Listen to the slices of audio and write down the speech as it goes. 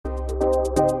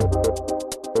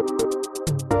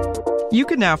You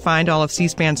can now find all of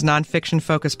C-SPAN's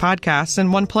nonfiction-focused podcasts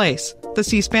in one place, the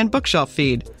C-SPAN Bookshelf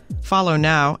feed. Follow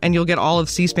now, and you'll get all of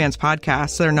C-SPAN's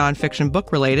podcasts that are nonfiction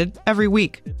book-related every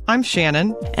week. I'm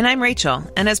Shannon. And I'm Rachel.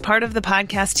 And as part of the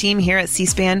podcast team here at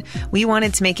C-SPAN, we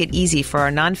wanted to make it easy for our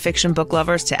nonfiction book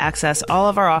lovers to access all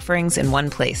of our offerings in one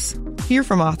place. Hear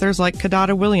from authors like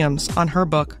Kadada Williams on her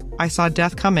book, I Saw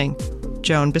Death Coming,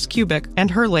 Joan Biskupic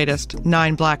and her latest,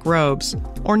 9 Black Robes,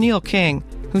 or Neil King,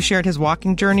 who shared his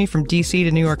walking journey from D.C.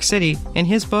 to New York City in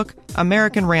his book,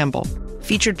 American Ramble.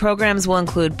 Featured programs will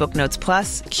include Book Notes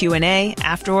Plus, Q&A,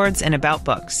 Afterwards, and About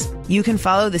Books. You can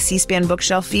follow the C-SPAN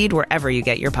Bookshelf feed wherever you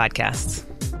get your podcasts.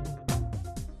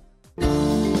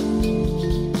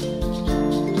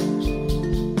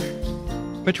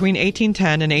 Between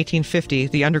 1810 and 1850,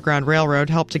 the Underground Railroad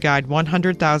helped to guide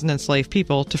 100,000 enslaved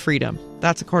people to freedom.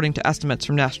 That's according to estimates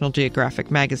from National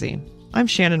Geographic magazine. I'm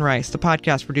Shannon Rice, the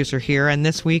podcast producer here, and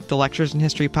this week the Lectures in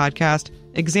History podcast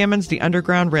examines the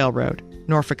Underground Railroad.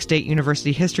 Norfolk State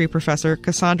University history professor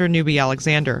Cassandra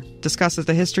Newby-Alexander discusses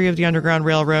the history of the Underground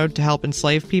Railroad to help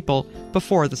enslaved people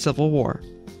before the Civil War.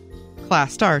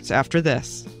 Class starts after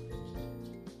this.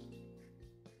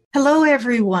 Hello,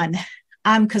 everyone.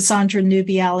 I'm Cassandra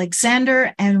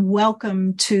Newby-Alexander, and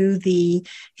welcome to the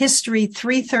History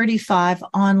 335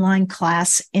 online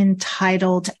class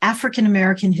entitled African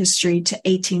American History to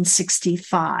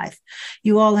 1865.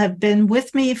 You all have been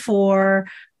with me for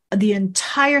the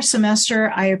entire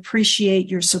semester. I appreciate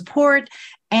your support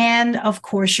and, of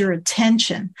course, your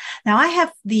attention. Now, I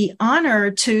have the honor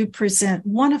to present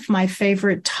one of my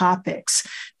favorite topics.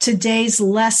 Today's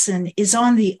lesson is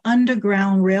on the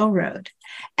Underground Railroad.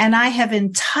 And I have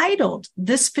entitled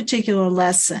this particular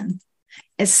lesson,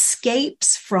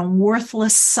 Escapes from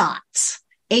Worthless Sots,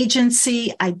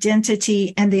 Agency,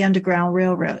 Identity, and the Underground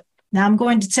Railroad. Now, I'm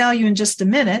going to tell you in just a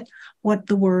minute what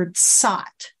the word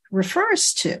sot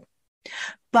refers to.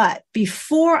 But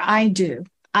before I do,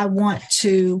 I want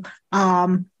to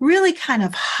really kind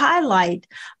of highlight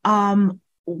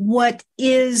what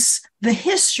is the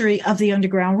history of the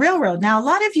Underground Railroad. Now, a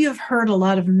lot of you have heard a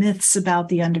lot of myths about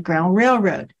the Underground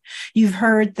Railroad. You've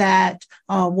heard that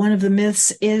one of the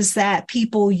myths is that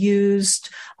people used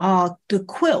the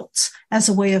quilts as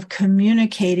a way of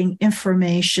communicating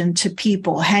information to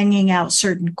people, hanging out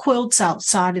certain quilts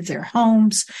outside of their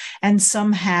homes, and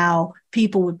somehow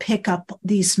people would pick up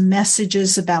these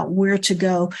messages about where to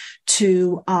go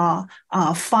to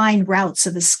find routes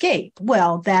of escape.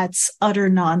 Well, that's utter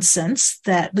nonsense,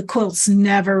 that the quilts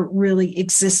never really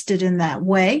existed in that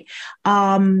way.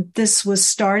 This was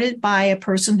started by a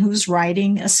person who was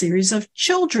writing a series of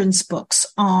children's books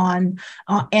on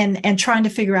and trying to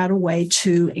figure out a way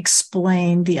to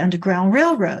explain the Underground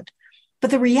Railroad.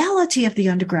 But the reality of the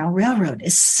Underground Railroad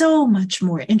is so much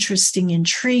more interesting,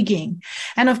 intriguing.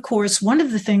 And of course, one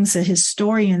of the things that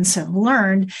historians have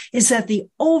learned is that the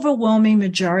overwhelming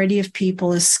majority of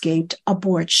people escaped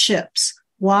aboard ships.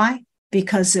 Why?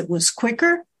 Because it was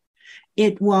quicker.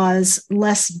 It was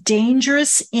less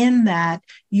dangerous in that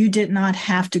you did not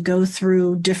have to go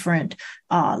through different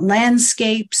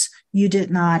landscapes. You did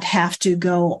not have to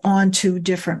go onto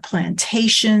different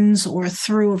plantations or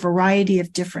through a variety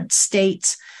of different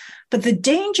states. But the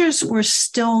dangers were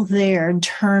still there in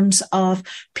terms of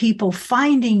people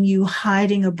finding you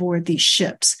hiding aboard these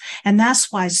ships. And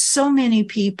that's why so many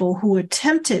people who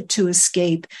attempted to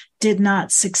escape did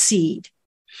not succeed.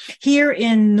 Here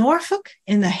in Norfolk,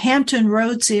 in the Hampton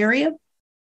Roads area,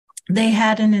 they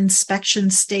had an inspection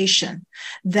station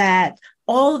that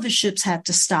all of the ships had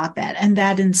to stop at. And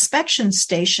that inspection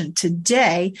station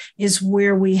today is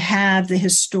where we have the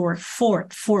historic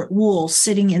Fort Wool,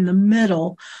 sitting in the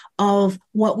middle of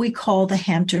what we call the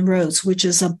Hampton Roads, which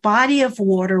is a body of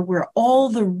water where all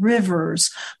the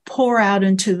rivers pour out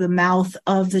into the mouth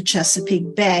of the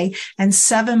Chesapeake Bay. And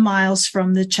 7 miles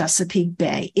from the Chesapeake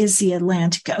Bay is the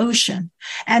Atlantic Ocean.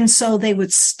 And so they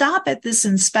would stop at this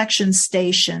inspection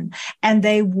station and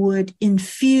they would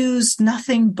infuse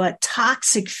nothing but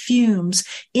toxic fumes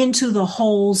into the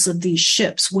hulls of these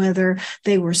ships, whether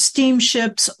they were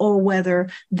steamships or whether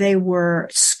they were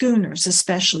schooners,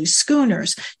 especially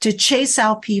schooners, to chase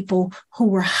out people who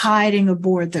were hiding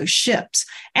aboard those ships.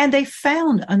 And they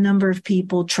found a number of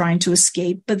people trying to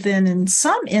escape, but then in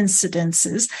some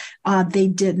incidences, they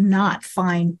did not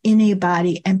find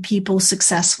anybody and people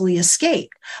successfully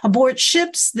escaped. Aboard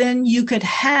ships, then you could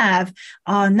have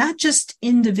not just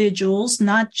individuals,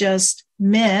 not just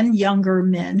men, younger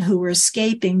men who were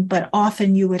escaping, but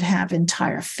often you would have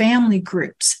entire family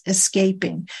groups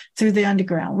escaping through the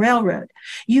Underground Railroad.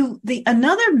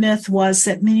 Another myth was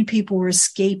that many people were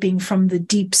escaping from the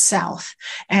deep South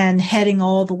and heading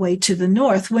all the way to the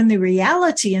North, when the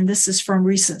reality, and this is from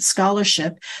recent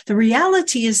scholarship, the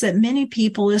reality is that many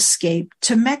people escaped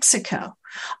to Mexico.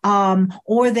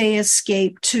 Or they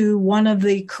escaped to one of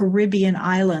the Caribbean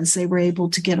islands. They were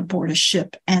able to get aboard a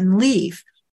ship and leave.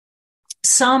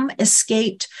 Some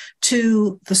escaped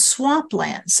to the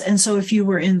swamplands. And so if you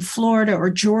were in Florida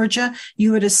or Georgia,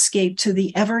 you would escape to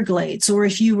the Everglades. Or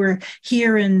if you were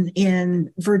here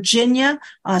in Virginia,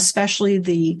 especially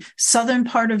the southern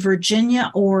part of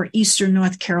Virginia or eastern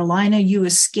North Carolina, you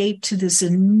escaped to this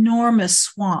enormous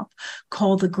swamp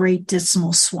called the Great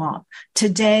Dismal Swamp.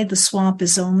 Today, the swamp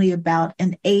is only about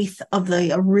an eighth of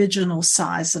the original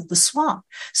size of the swamp.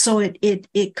 So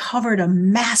it covered a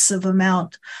massive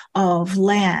amount of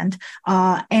land,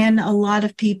 and a lot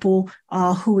of people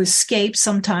who escaped,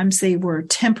 sometimes they were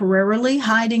temporarily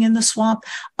hiding in the swamp.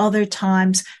 Other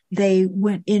times they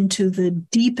went into the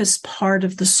deepest part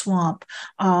of the swamp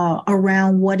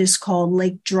around what is called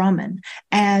Lake Drummond.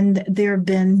 And there have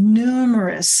been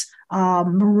numerous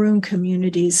maroon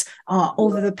communities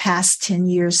over the past 10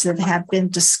 years that have been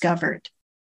discovered.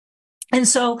 And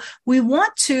so we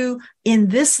want to, in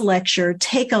this lecture,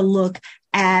 take a look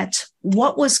at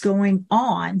what was going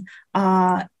on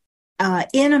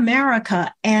in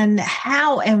America and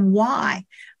how and why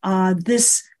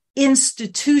this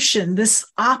institution, this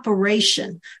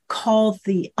operation called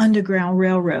the Underground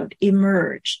Railroad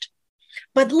emerged.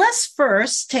 But let's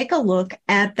first take a look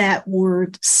at that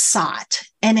word "sot,"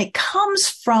 and it comes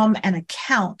from an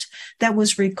account that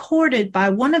was recorded by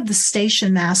one of the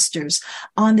station masters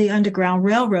on the Underground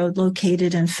Railroad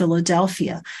located in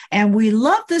Philadelphia. And we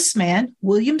love this man,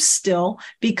 William Still,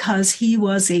 because he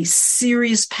was a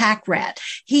serious pack rat.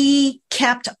 He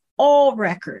kept all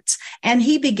records, and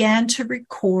he began to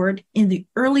record in the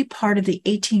early part of the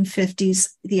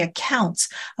 1850s the accounts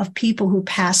of people who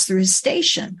passed through his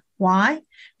station. Why?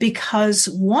 Because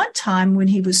one time when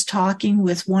he was talking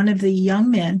with one of the young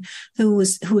men who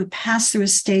had passed through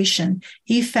his station,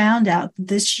 he found out that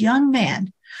this young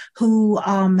man who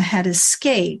had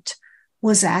escaped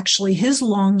was actually his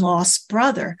long-lost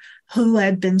brother, who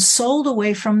had been sold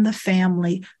away from the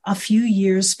family a few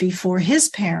years before his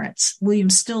parents, William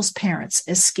Still's parents,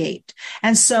 escaped.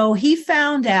 And so he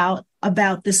found out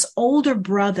about this older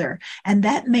brother, and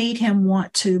that made him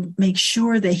want to make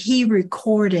sure that he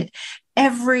recorded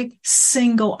every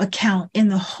single account in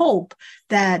the hope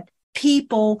that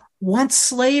people, once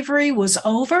slavery was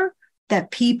over,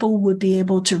 that people would be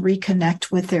able to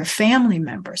reconnect with their family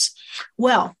members.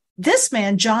 Well, this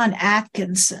man, John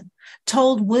Atkinson,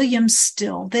 told William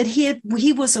Still that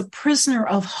he was a prisoner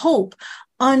of hope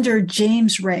under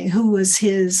James Ray, who was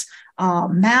his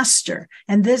master.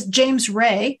 And this James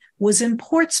Ray was in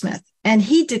Portsmouth, and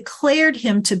he declared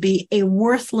him to be a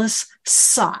worthless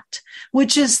sot,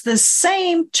 which is the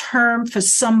same term for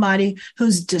somebody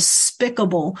who's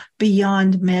despicable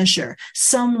beyond measure,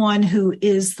 someone who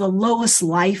is the lowest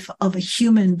life of a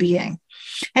human being.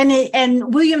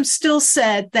 And William Still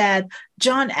said that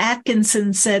John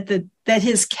Atkinson said that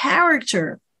his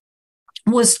character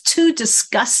was too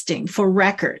disgusting for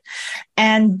record.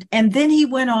 And then he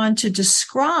went on to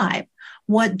describe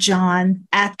what John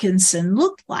Atkinson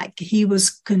looked like. He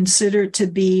was considered to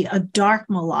be a dark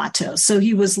mulatto. So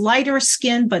he was lighter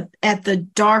skinned, but at the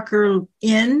darker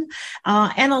end.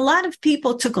 And a lot of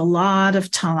people took a lot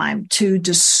of time to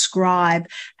describe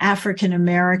African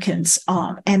Americans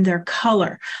and their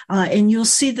color. And you'll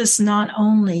see this not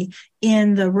only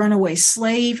in the runaway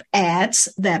slave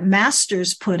ads that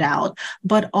masters put out,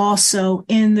 but also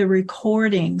in the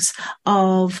recordings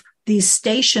of these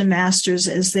station masters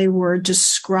as they were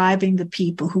describing the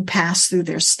people who passed through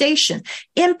their station,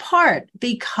 in part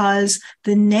because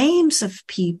the names of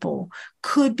people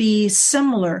could be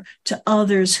similar to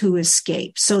others who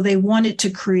escaped. So they wanted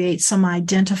to create some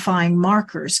identifying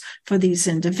markers for these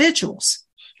individuals.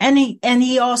 And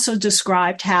he also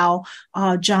described how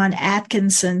John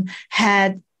Atkinson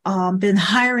had been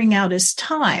hiring out his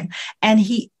time, and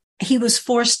he was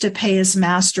forced to pay his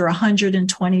master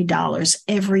 $120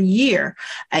 every year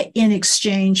in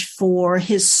exchange for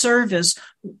his service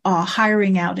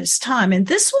hiring out his time. And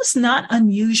this was not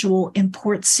unusual in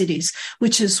port cities,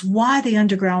 which is why the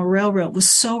Underground Railroad was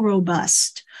so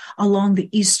robust along the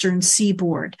eastern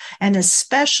seaboard, and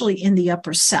especially in the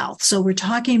upper South. So we're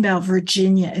talking about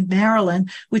Virginia and Maryland,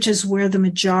 which is where the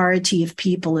majority of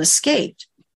people escaped.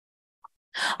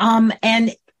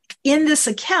 And in this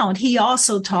account, he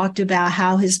also talked about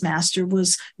how his master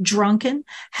was drunken,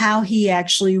 how he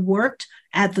actually worked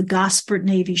at the Gosport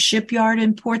Navy Shipyard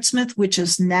in Portsmouth, which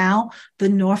is now the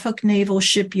Norfolk Naval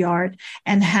Shipyard,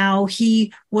 and how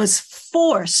he was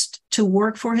forced to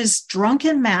work for his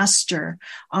drunken master,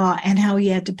 and how he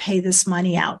had to pay this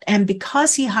money out. And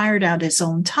because he hired out his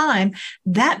own time,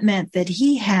 that meant that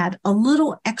he had a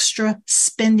little extra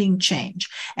spending change.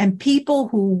 And people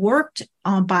who worked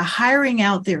by hiring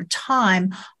out their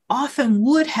time often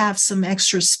would have some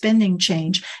extra spending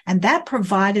change, and that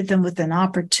provided them with an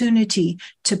opportunity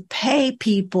to pay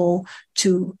people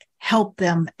to help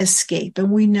them escape.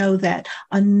 And we know that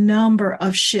a number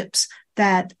of ships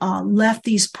that left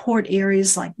these port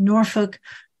areas like Norfolk,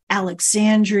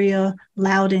 Alexandria,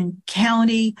 Loudoun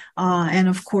County, and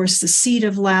of course the seat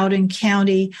of Loudoun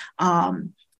County,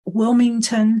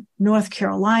 Wilmington, North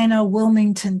Carolina,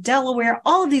 Wilmington, Delaware,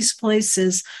 all of these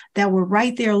places that were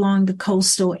right there along the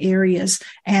coastal areas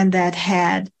and that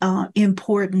had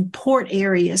important port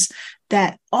areas,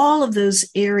 that all of those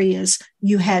areas,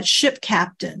 you had ship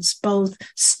captains, both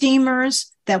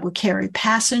steamers that would carry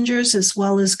passengers as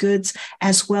well as goods,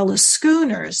 as well as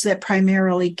schooners that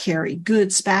primarily carry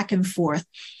goods back and forth.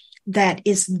 That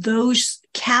is those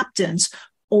captains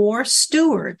or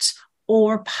stewards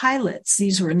or pilots,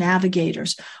 these were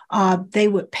navigators, they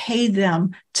would pay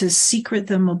them to secret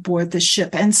them aboard the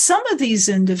ship. And some of these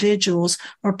individuals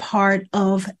were part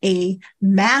of a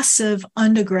massive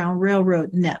underground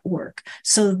railroad network.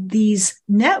 So these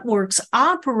networks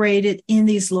operated in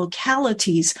these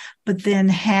localities, but then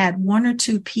had one or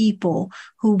two people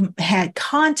who had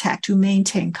contact, who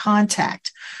maintained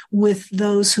contact with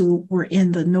those who were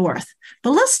in the North.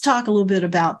 But let's talk a little bit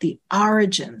about the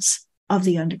origins of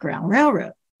the Underground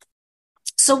Railroad.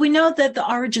 So we know that the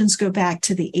origins go back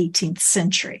to the 18th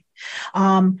century.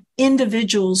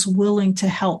 Individuals willing to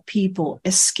help people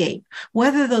escape,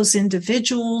 whether those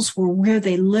individuals were where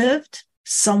they lived,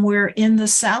 somewhere in the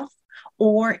South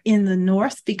or in the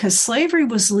North, because slavery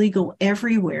was legal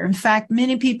everywhere. In fact,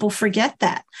 many people forget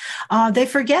that. They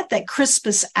forget that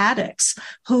Crispus Attucks,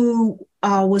 who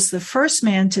was the first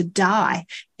man to die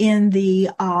in the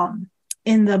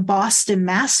Boston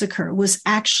Massacre, was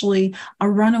actually a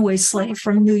runaway slave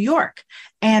from New York.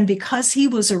 And because he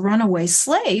was a runaway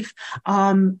slave,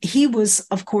 he was,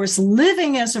 of course,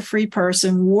 living as a free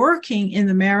person, working in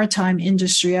the maritime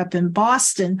industry up in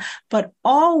Boston, but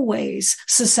always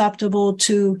susceptible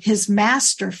to his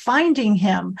master finding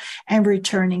him and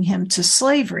returning him to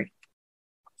slavery.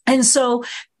 And so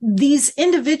these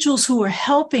individuals who were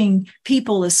helping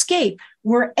people escape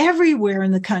were everywhere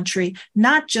in the country,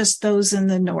 not just those in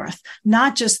the North,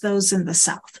 not just those in the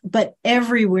South, but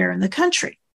everywhere in the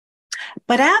country.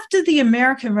 But after the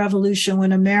American Revolution,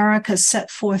 when America set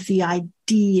forth the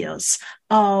ideas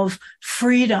of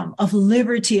freedom, of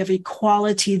liberty, of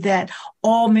equality, that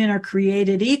all men are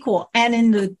created equal, and in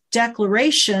the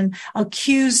Declaration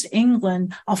accused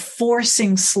England of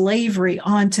forcing slavery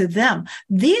onto them,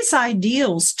 these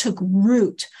ideals took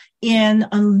root in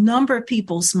a number of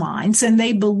people's minds, and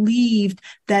they believed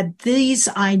that these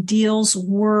ideals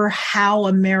were how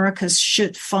America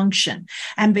should function.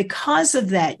 And because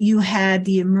of that, you had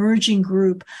the emerging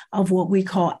group of what we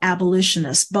call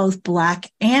abolitionists, both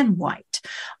Black and white.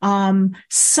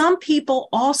 Some people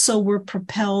also were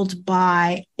propelled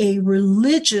by a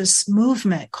religious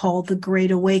movement called the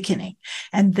Great Awakening.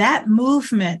 And that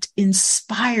movement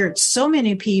inspired so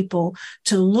many people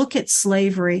to look at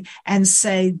slavery and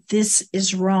say, this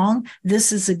is wrong.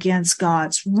 This is against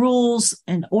God's rules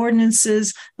and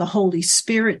ordinances. The Holy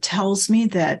Spirit tells me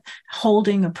that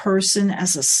holding a person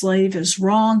as a slave is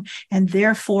wrong, and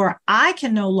therefore I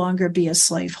can no longer be a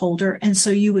slaveholder. And so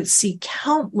you would see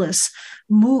countless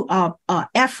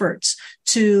efforts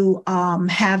to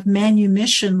have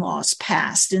manumission laws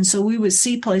passed. And so we would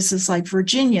see places like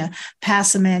Virginia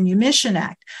pass a manumission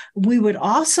act. We would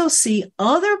also see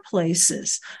other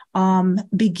places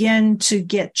begin to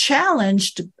get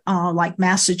challenged, like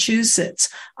Massachusetts.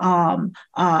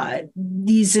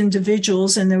 These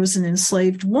individuals, and there was an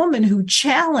enslaved woman who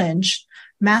challenged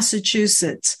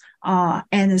Massachusetts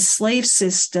and the slave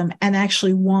system and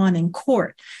actually won in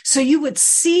court. So you would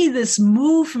see this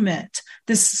movement,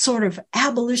 this sort of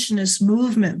abolitionist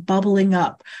movement bubbling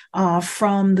up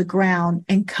from the ground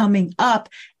and coming up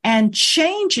and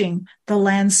changing the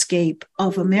landscape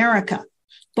of America.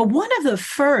 But one of the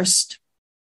first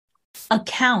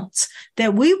accounts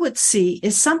that we would see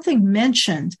is something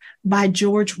mentioned by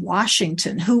George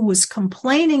Washington, who was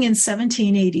complaining in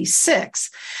 1786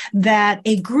 that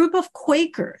a group of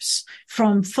Quakers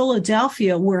from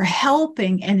Philadelphia were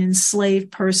helping an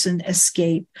enslaved person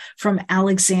escape from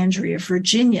Alexandria,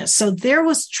 Virginia. So there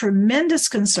was tremendous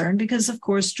concern because, of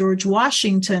course, George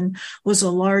Washington was a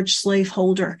large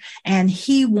slaveholder, and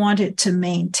he wanted to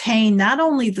maintain not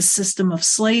only the system of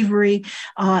slavery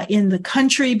in the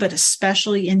country, but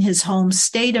especially in his home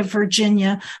state of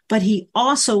Virginia, but he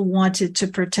also wanted to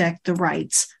protect the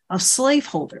rights of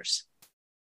slaveholders.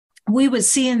 We would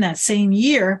see in that same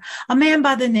year a man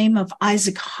by the name of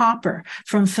Isaac Hopper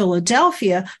from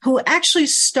Philadelphia, who actually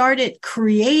started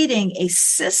creating a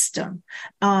system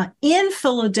in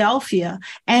Philadelphia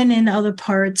and in other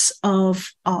parts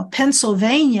of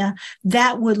Pennsylvania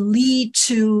that would lead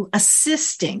to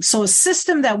assisting. So a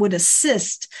system that would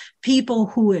assist people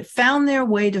who had found their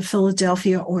way to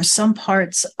Philadelphia or some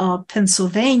parts of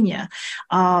Pennsylvania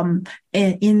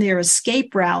in their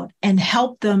escape route, and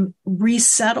help them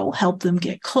resettle, help them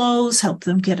get clothes, help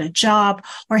them get a job,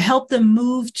 or help them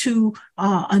move to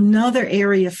another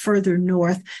area further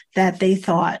north that they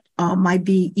thought might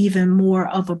be even more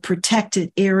of a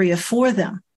protected area for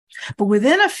them. But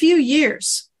within a few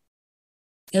years,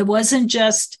 it wasn't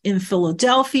just in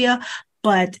Philadelphia,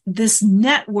 but this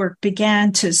network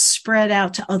began to spread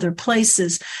out to other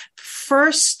places,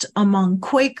 first among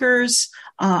Quakers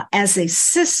as a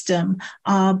system,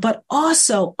 but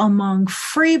also among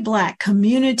free Black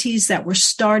communities that were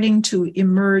starting to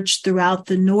emerge throughout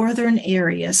the northern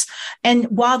areas. And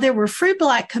while there were free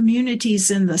Black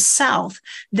communities in the South,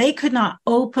 they could not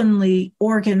openly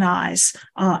organize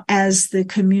as the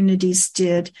communities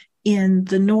did in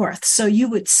the North. So you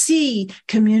would see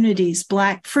communities,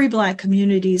 free Black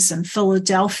communities in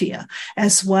Philadelphia,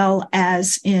 as well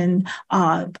as in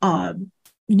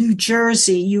New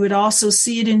Jersey. You would also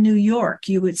see it in New York.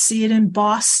 You would see it in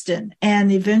Boston,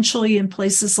 and eventually in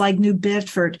places like New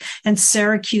Bedford and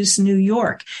Syracuse, New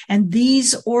York. And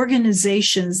these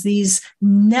organizations, these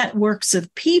networks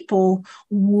of people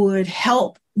would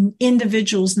help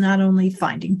individuals not only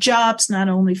finding jobs, not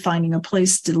only finding a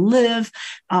place to live,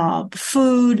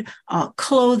 food,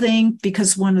 clothing,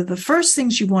 because one of the first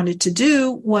things you wanted to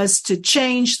do was to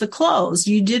change the clothes.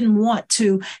 You didn't want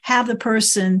to have the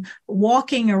person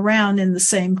walking around in the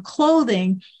same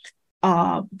clothing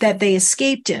that they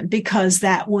escaped in, because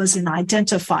that was an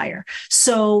identifier.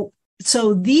 So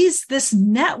this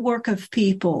network of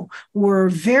people were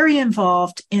very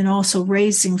involved in also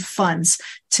raising funds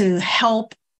to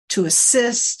help, to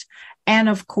assist, and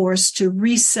of course, to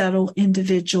resettle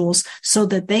individuals so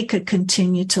that they could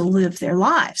continue to live their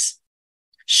lives.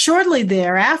 Shortly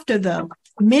thereafter, though,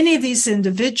 many of these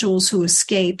individuals who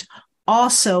escaped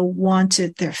also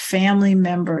wanted their family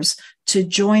members to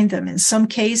join them. In some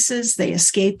cases, they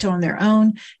escaped on their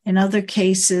own. In other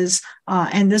cases,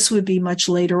 and this would be much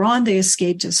later on, they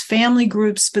escaped as family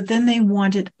groups, but then they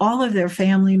wanted all of their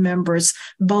family members,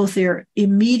 both their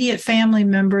immediate family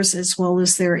members as well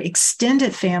as their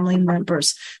extended family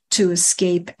members, to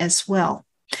escape as well.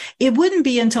 It wouldn't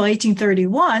be until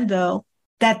 1831, though,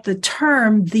 that the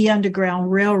term the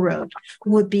Underground Railroad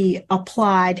would be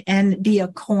applied and be a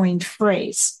coined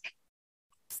phrase.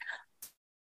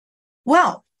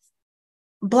 Well,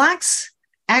 Blacks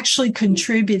actually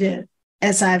contributed,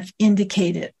 as I've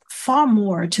indicated, far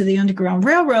more to the Underground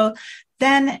Railroad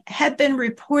than had been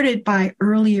reported by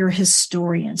earlier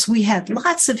historians. We had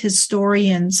lots of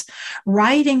historians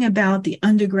writing about the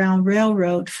Underground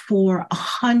Railroad for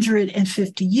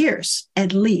 150 years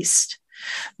at least,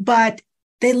 but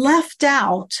they left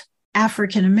out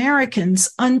African Americans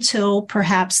until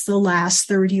perhaps the last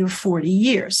 30 or 40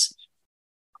 years.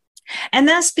 And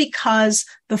that's because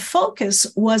the focus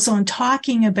was on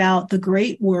talking about the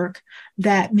great work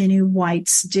that many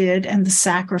whites did and the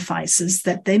sacrifices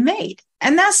that they made.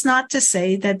 And that's not to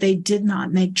say that they did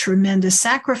not make tremendous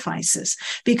sacrifices,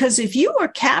 because if you were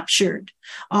captured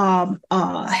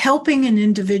helping an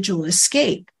individual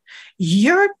escape,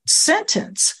 your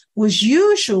sentence was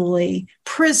usually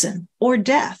prison or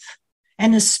death,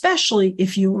 and especially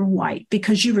if you were white,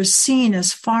 because you were seen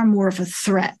as far more of a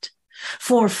threat.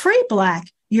 For a free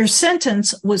Black, your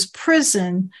sentence was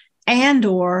prison and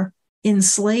or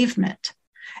enslavement.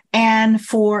 And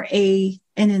for an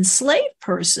enslaved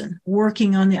person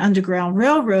working on the Underground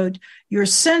Railroad, your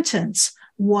sentence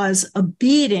was a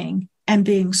beating and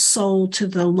being sold to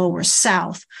the lower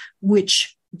South,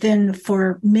 which then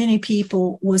for many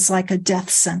people was like a death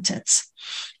sentence.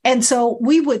 And so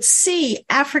we would see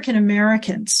African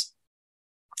Americans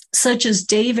such as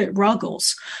David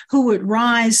Ruggles, who would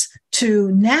rise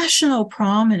to national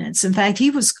prominence. In fact,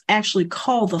 he was actually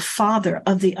called the father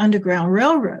of the Underground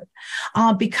Railroad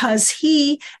because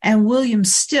he and William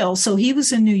Still, so he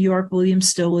was in New York, William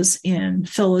Still was in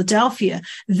Philadelphia.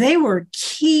 They were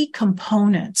key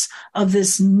components of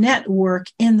this network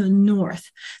in the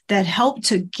North that helped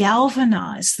to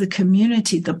galvanize the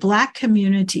community, the Black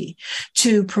community,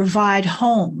 to provide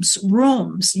homes,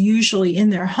 rooms, usually in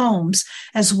their homes,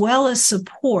 as well as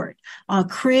support,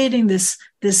 creating this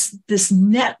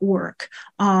network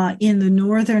in the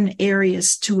northern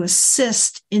areas to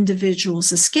assist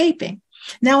individuals escaping.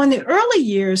 Now, in the early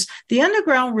years, the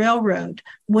Underground Railroad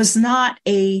was not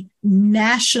a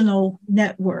national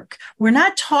network. We're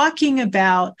not talking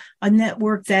about a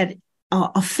network that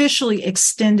officially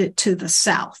extended to the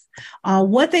South.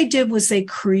 What they did was they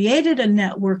created a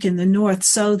network in the North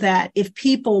so that if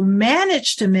people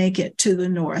managed to make it to the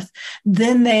North,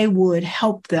 then they would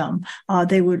help them.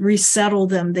 They would resettle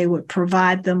them. They would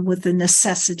provide them with the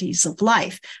necessities of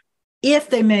life if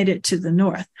they made it to the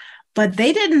North. But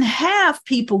they didn't have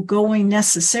people going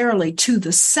necessarily to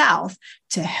the South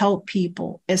to help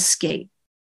people escape.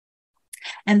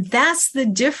 And that's the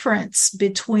difference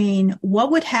between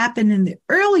what would happen in the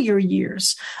earlier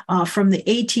years from the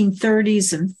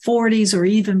 1830s and 40s or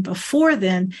even before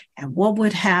then, and what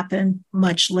would happen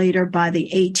much later by the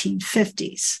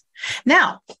 1850s.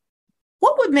 Now,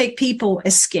 what would make people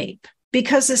escape?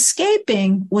 Because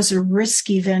escaping was a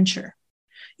risky venture.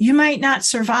 You might not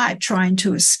survive trying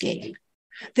to escape.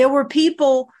 There were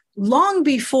people long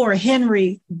before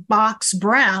Henry Box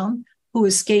Brown who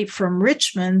escaped from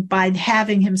Richmond by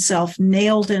having himself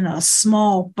nailed in a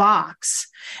small box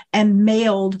and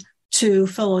mailed to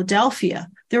Philadelphia.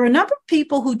 There were a number of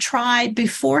people who tried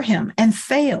before him and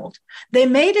failed. They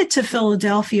made it to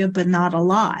Philadelphia, but not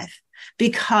alive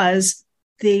because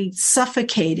they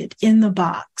suffocated in the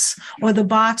box, or the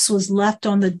box was left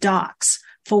on the docks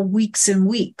for weeks and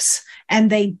weeks. And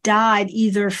they died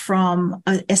either from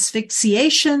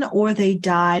asphyxiation or they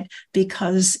died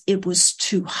because it was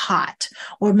too hot.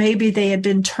 Or maybe they had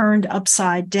been turned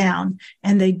upside down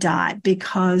and they died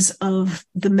because of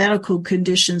the medical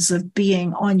conditions of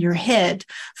being on your head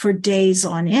for days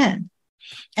on end.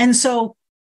 And so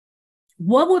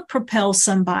what would propel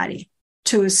somebody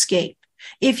to escape?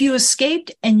 If you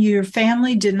escaped and your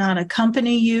family did not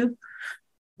accompany you,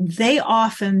 they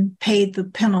often paid the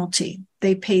penalty.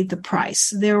 They paid the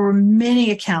price. There were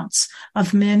many accounts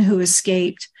of men who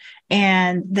escaped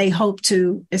and they hoped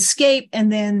to escape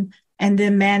and then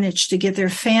managed to get their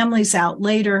families out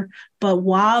later. But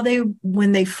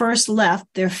when they first left,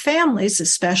 their families,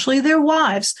 especially their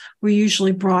wives, were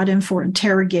usually brought in for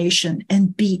interrogation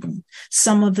and beaten.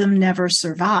 Some of them never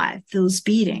survived those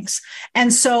beatings.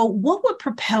 And so what would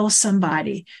propel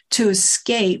somebody to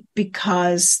escape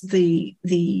because the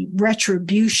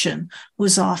retribution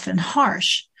was often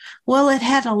harsh? Well, it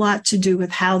had a lot to do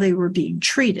with how they were being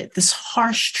treated, this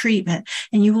harsh treatment.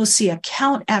 And you will see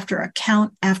account after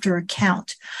account after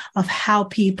account of how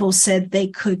people said they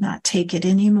could not take it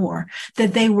anymore,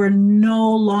 that they were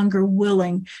no longer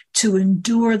willing to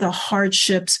endure the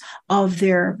hardships of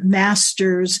their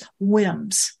master's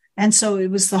whims. And so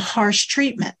it was the harsh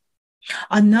treatment.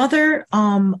 Another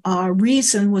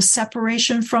reason was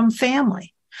separation from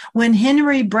family. When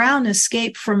Henry Brown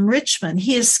escaped from Richmond,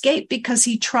 he escaped because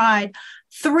he tried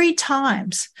 3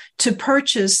 times to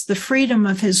purchase the freedom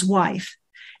of his wife.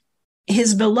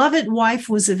 His beloved wife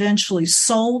was eventually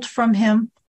sold from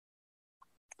him,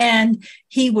 and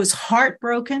he was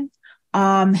heartbroken.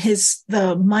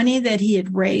 The money that he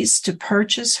had raised to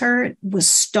purchase her was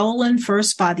stolen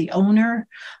first by the owner,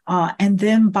 and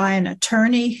then by an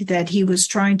attorney that he was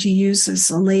trying to use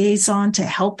as a liaison to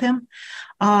help him.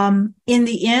 In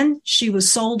the end, she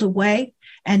was sold away,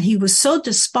 and he was so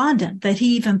despondent that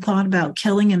he even thought about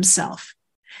killing himself.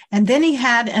 And then he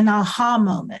had an aha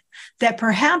moment that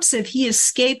perhaps if he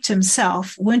escaped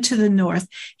himself, went to the North,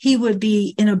 he would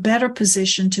be in a better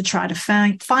position to try to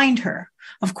find her.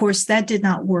 Of course, that did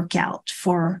not work out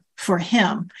for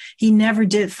him. He never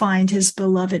did find his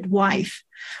beloved wife.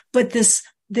 But this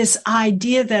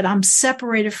idea that I'm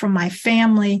separated from my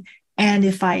family, and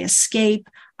if I escape,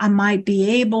 I might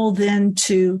be able then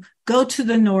to go to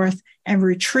the North and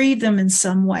retrieve them in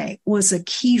some way was a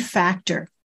key factor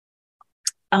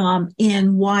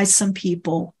in why some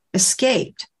people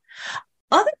escaped.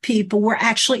 Other people were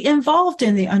actually involved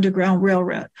in the Underground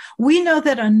Railroad. We know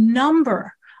that a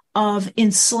number of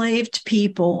enslaved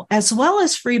people, as well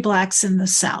as free Blacks in the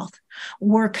South,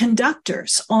 were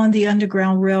conductors on the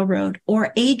Underground Railroad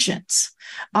or agents.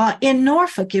 In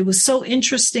Norfolk, it was so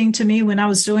interesting to me when I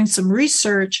was doing some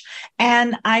research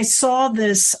and I saw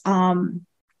this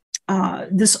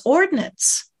this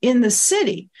ordinance in the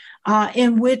city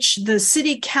in which the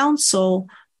city council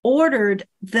ordered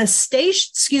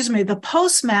the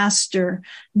postmaster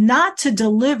not to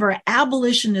deliver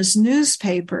abolitionist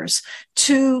newspapers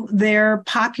to their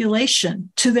population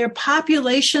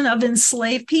of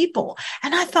enslaved people.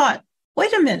 And I thought,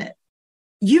 wait a minute,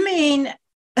 you mean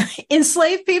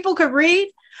enslaved people could read?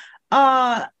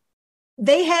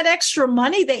 They had extra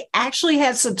money. They actually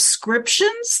had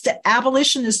subscriptions to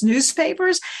abolitionist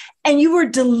newspapers, and you were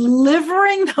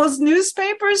delivering those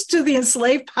newspapers to the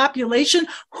enslaved population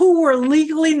who were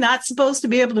legally not supposed to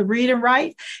be able to read and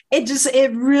write.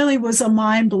 It really was a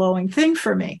mind-blowing thing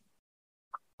for me.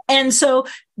 And so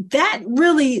that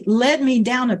really led me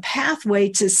down a pathway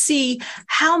to see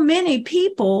how many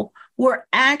people were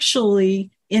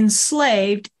actually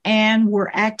enslaved and were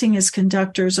acting as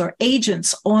conductors or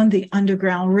agents on the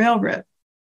Underground Railroad.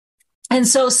 And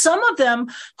so some of them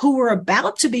who were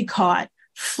about to be caught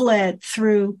fled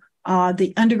through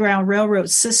the Underground Railroad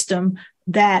system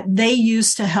that they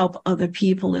used to help other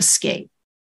people escape.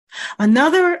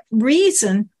 Another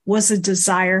reason was a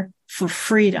desire for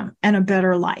freedom and a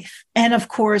better life. And of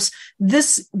course,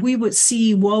 this we would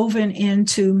see woven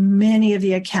into many of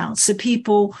the accounts. The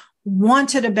people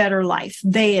wanted a better life.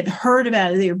 They had heard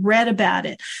about it. They had read about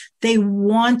it. They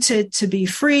wanted to be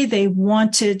free. They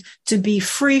wanted to be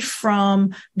free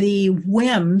from the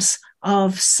whims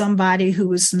of somebody who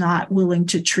was not willing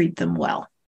to treat them well.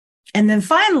 And then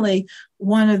finally,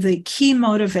 one of the key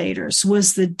motivators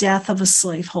was the death of a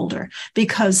slaveholder,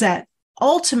 because that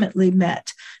ultimately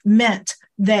meant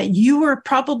that you were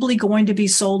probably going to be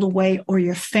sold away, or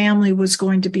your family was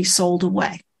going to be sold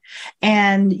away.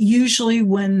 And usually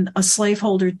when a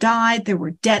slaveholder died, there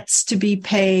were debts to be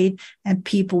paid and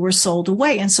people were sold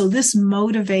away. And so this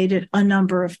motivated a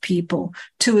number of people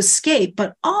to escape,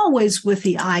 but always with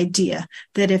the idea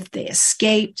that if they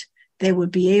escaped, they would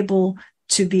be able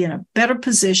to be in a better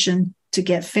position to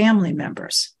get family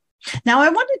members. Now, I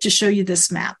wanted to show you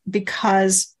this map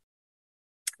because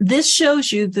this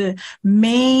shows you the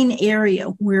main area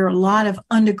where a lot of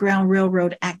Underground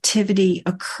Railroad activity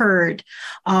occurred,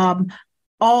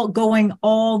 all going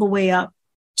all the way up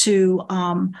to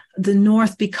the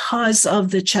north because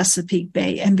of the Chesapeake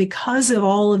Bay and because of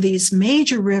all of these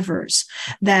major rivers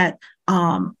that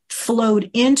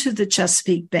flowed into the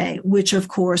Chesapeake Bay, which of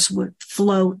course would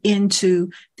flow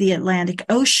into the Atlantic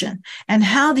Ocean, and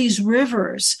how these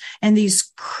rivers and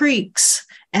these creeks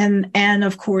and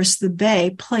of course, the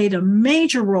Bay played a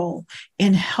major role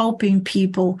in helping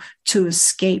people to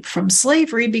escape from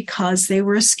slavery because they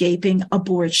were escaping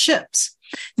aboard ships.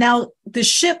 Now, the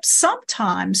ships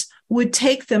sometimes would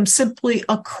take them simply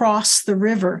across the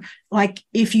river. Like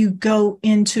if you go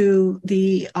into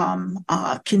the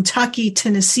Kentucky,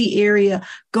 Tennessee area,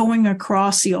 going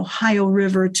across the Ohio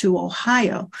River to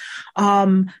Ohio.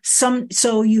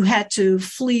 So you had to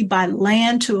flee by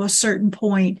land to a certain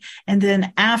point, and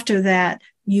then after that,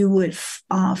 you would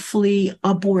flee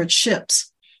aboard ships.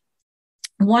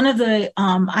 One of the,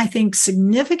 I think,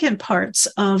 significant parts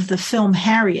of the film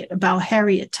Harriet, about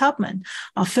Harriet Tubman,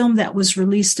 a film that was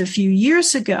released a few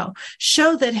years ago,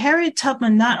 showed that Harriet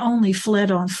Tubman not only fled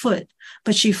on foot,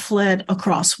 but she fled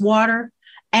across water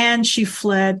and she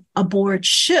fled aboard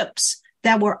ships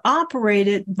that were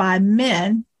operated by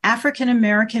men,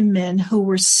 African-American men who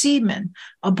were seamen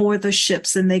aboard the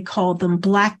ships, and they called them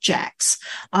blackjacks.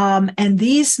 And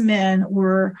these men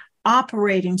were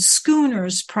operating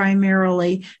schooners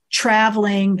primarily,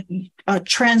 traveling,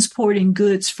 transporting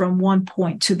goods from one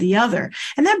point to the other.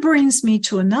 And that brings me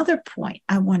to another point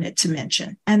I wanted to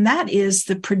mention, and that is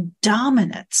the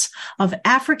predominance of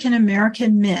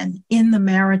African-American men in the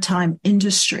maritime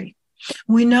industry.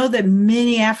 We know that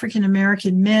many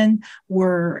African-American men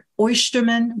were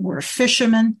oystermen, were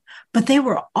fishermen, but they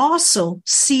were also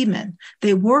seamen.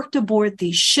 They worked aboard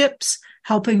these ships,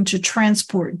 helping to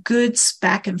transport goods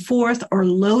back and forth or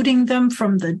loading them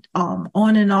from the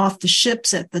on and off the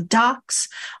ships at the docks.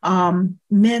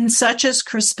 Men such as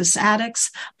Crispus Attucks,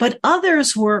 but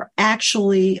others were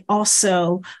actually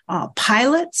also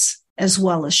pilots, as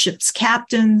well as ship's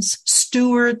captains,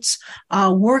 stewards,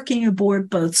 working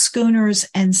aboard both schooners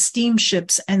and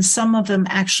steamships, and some of them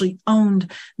actually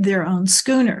owned their own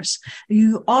schooners.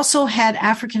 You also had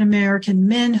African-American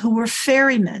men who were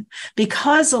ferrymen,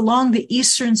 because along the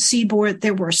eastern seaboard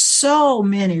there were so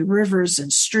many rivers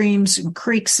and streams and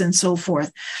creeks and so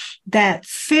forth, that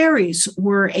ferries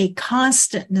were a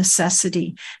constant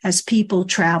necessity as people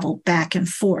traveled back and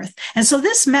forth. And so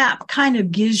this map kind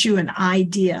of gives you an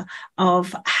idea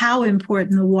of how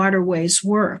important the waterways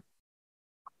were.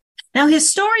 Now,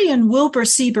 historian Wilbur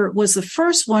Siebert was the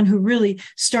first one who really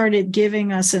started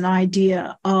giving us an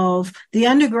idea of the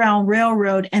Underground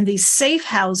Railroad and these safe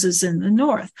houses in the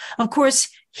North. Of course,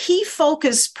 he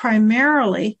focused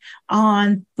primarily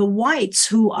on the whites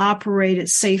who operated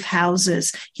safe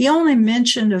houses. He only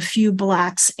mentioned a few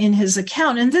blacks in his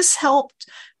account, and this helped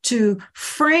to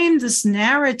frame this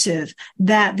narrative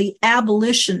that the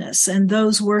abolitionists and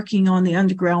those working on the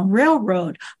Underground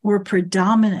Railroad were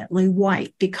predominantly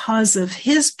white because of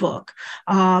his book,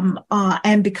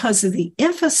 and because of the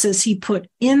emphasis he put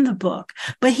in the book.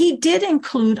 But he did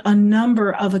include a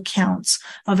number of accounts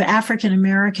of African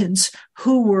Americans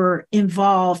who were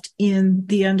involved in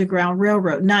the Underground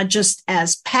Railroad, not just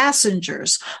as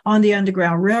passengers on the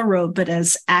Underground Railroad, but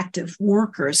as active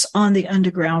workers on the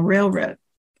Underground Railroad.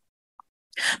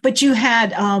 But you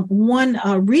had one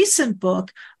recent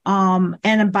book,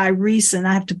 and by recent,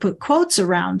 I have to put quotes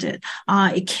around it.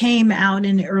 It came out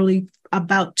in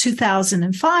about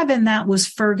 2005, and that was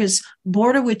Fergus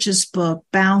Bordewich's book,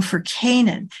 Bound for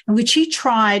Canaan, in which he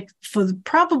tried for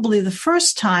probably the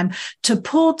first time to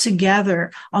pull together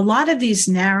a lot of these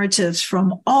narratives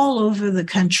from all over the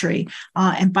country.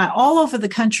 And by all over the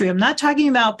country, I'm not talking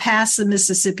about past the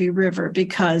Mississippi River,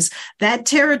 because that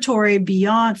territory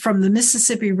beyond from the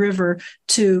Mississippi River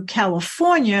to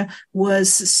California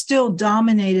was still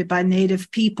dominated by Native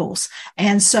peoples.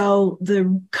 And so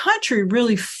the country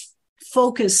really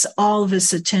focus all of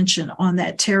its attention on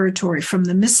that territory from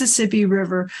the Mississippi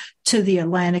River to the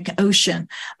Atlantic Ocean.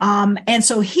 And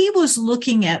so he was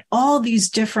looking at all these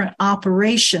different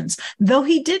operations, though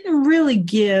he didn't really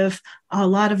give a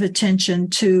lot of attention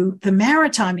to the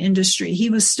maritime industry. He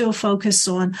was still focused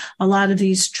on a lot of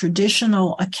these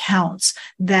traditional accounts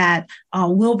that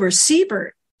Wilbur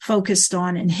Siebert focused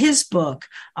on in his book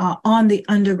on the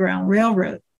Underground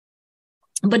Railroad.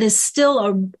 But it's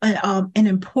still an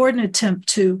important attempt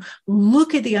to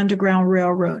look at the Underground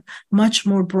Railroad much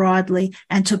more broadly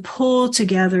and to pull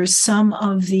together some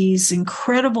of these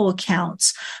incredible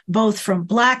accounts, both from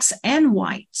blacks and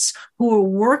whites, who are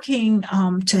working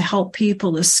to help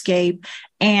people escape.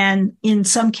 And in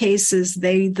some cases,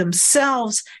 they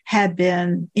themselves had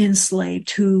been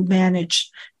enslaved who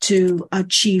managed to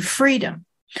achieve freedom.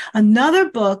 Another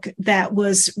book that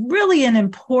was really an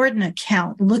important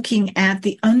account looking at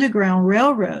the Underground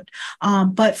Railroad,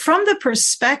 but from the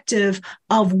perspective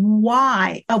of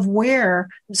where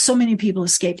so many people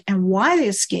escaped and why they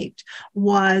escaped,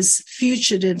 was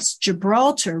Fugitives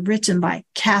Gibraltar, written by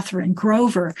Catherine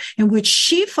Grover, in which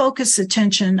she focused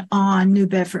attention on New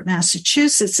Bedford,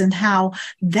 Massachusetts, and how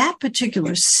that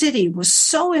particular city was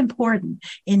so important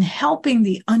in helping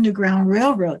the Underground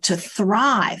Railroad to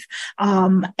thrive.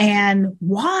 And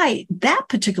why that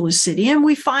particular city. And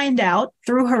we find out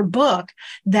through her book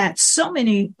that so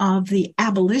many of the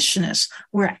abolitionists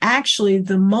were actually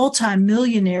the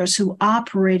multimillionaires who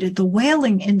operated the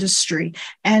whaling industry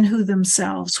and who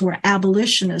themselves were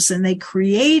abolitionists. And they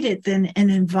created then an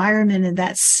environment in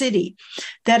that city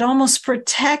that almost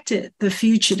protected the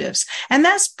fugitives. And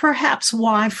that's perhaps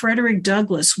why Frederick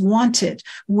Douglass wanted,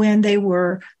 when they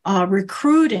were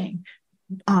recruiting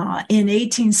in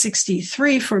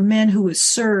 1863 for men who would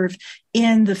serve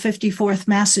in the 54th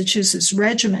Massachusetts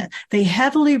Regiment. They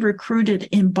heavily recruited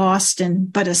in Boston,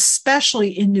 but especially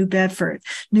in New Bedford.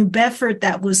 New Bedford,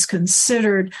 that was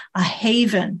considered a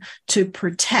haven to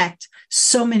protect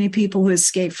so many people who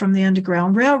escaped from the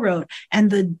Underground Railroad.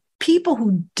 And the people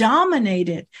who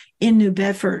dominated in New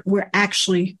Bedford were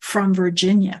actually from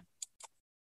Virginia.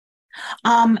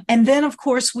 And then, of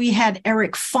course, we had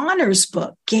Eric Foner's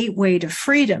book, Gateway to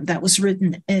Freedom, that was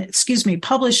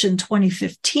published in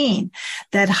 2015,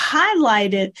 that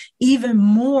highlighted even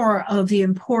more of the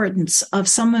importance of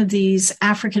some of these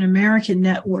African-American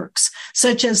networks,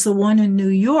 such as the one in New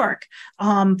York,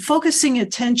 focusing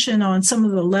attention on some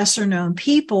of the lesser-known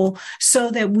people so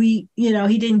that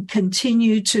he didn't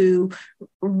continue to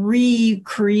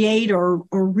recreate or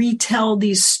retell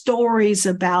these stories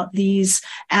about these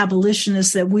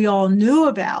abolitionists that we all knew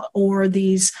about, or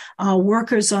these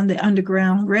workers on the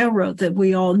Underground Railroad that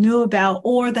we all knew about,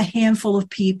 or the handful of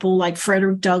people like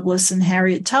Frederick Douglass and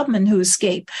Harriet Tubman who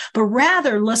escaped. But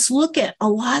rather, let's look at a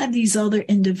lot of these other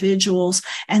individuals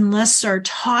and let's start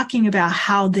talking about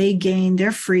how they gained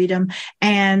their freedom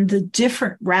and the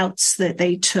different routes that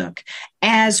they took,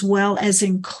 as well as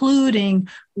including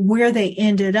where they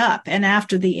ended up. And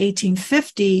after the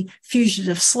 1850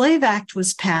 Fugitive Slave Act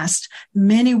was passed,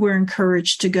 many were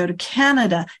encouraged to go to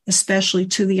Canada, especially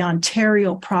to the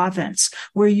Ontario province,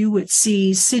 where you would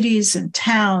see cities and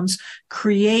towns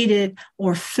created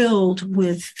or filled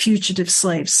with fugitive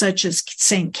slaves, such as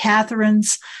St.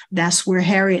 Catharines. That's where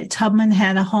Harriet Tubman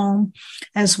had a home,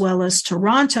 as well as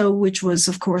Toronto, which was,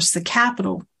 of course, the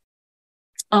capital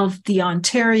of the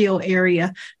Ontario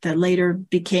area that later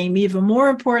became even more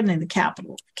important in the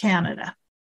capital of Canada.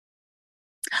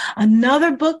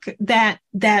 Another book that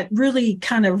really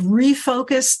kind of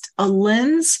refocused a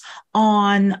lens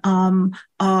on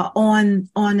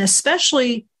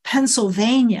especially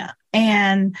Pennsylvania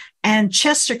and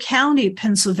Chester County,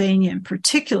 Pennsylvania in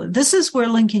particular. This is where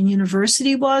Lincoln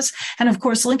University was. And of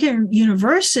course, Lincoln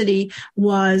University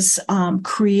was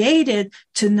created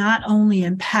to not only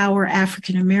empower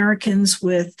African Americans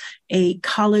with a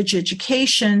college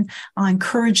education,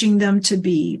 encouraging them to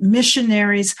be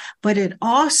missionaries, but it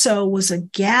also was a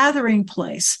gathering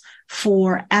place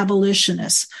for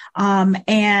abolitionists.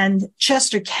 And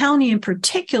Chester County in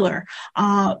particular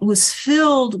was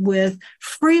filled with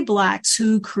free Blacks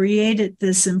who created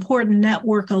this important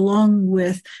network along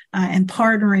with and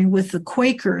partnering with the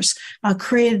Quakers,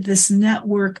 created this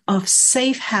network of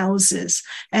safe houses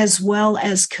as well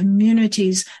as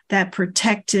communities that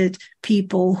protected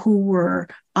people who were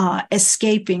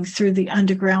escaping through the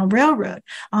Underground Railroad.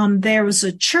 There was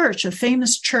a church, a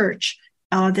famous church,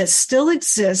 that still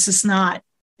exists.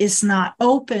 It's not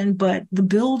open, but the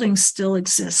building still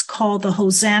exists, called the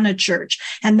Hosanna Church.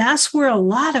 And that's where a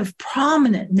lot of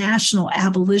prominent national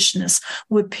abolitionists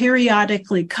would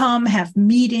periodically come, have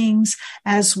meetings,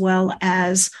 as well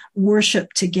as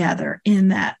worship together in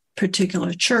that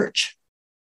particular church.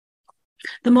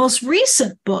 The most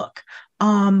recent book,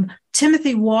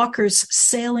 Timothy Walker's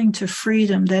Sailing to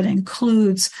Freedom, that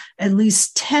includes at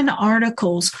least 10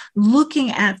 articles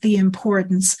looking at the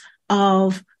importance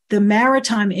of the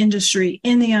maritime industry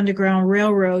in the Underground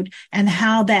Railroad and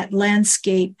how that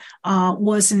landscape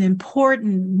was an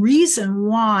important reason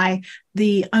why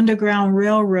the Underground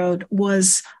Railroad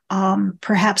was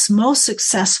perhaps most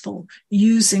successful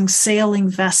using sailing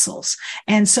vessels.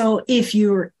 And so if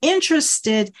you're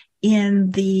interested in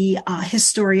the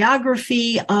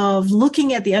historiography of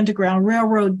looking at the Underground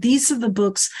Railroad, these are the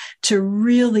books to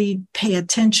really pay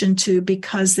attention to,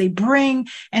 because they bring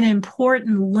an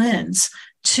important lens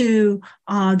to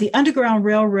the Underground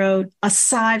Railroad,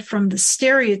 aside from the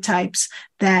stereotypes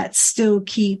that still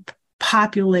keep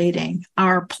populating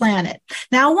our planet.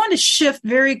 Now, I want to shift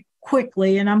very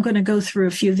quickly, and I'm going to go through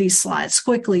a few of these slides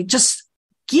quickly, just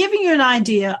giving you an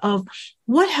idea of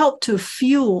what helped to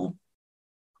fuel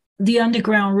the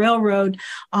Underground Railroad,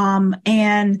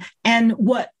 and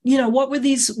what were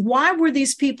these? Why were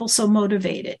these people so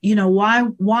motivated?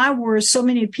 Why were so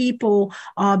many people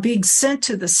being sent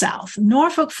to the South?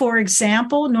 Norfolk, for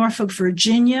example, Norfolk,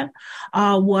 Virginia,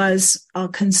 was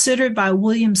considered by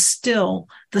William Still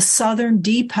the southern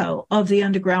depot of the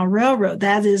Underground Railroad.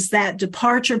 That is that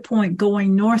departure point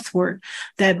going northward,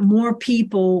 that more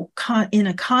people in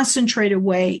a concentrated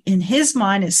way, in his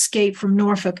mind, escaped from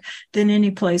Norfolk than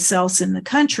any place else in the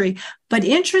country. But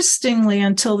interestingly,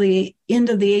 until the end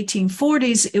of the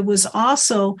 1840s, it was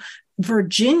also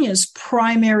Virginia's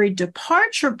primary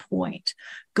departure point,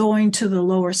 going to the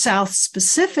lower South,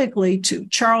 specifically to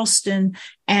Charleston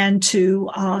and to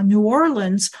New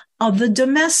Orleans, of the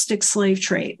domestic slave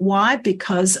trade. Why?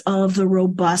 Because of the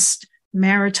robust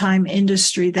maritime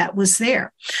industry that was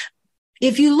there.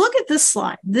 If you look at this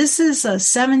slide, this is a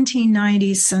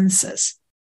 1790 census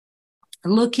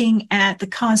looking at the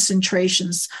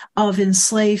concentrations of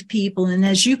enslaved people. And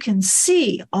as you can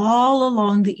see, all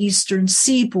along the eastern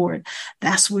seaboard,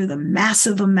 that's where the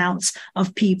massive amounts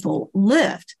of people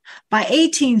lived. By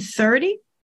 1830,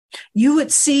 you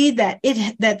would see that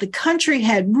the country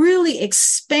had really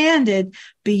expanded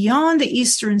beyond the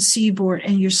eastern seaboard,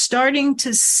 and you're starting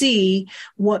to see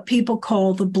what people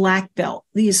call the Black Belt.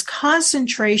 These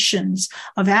concentrations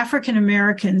of African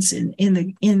Americans in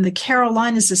the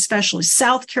Carolinas, especially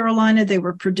South Carolina, they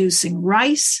were producing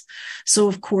rice. So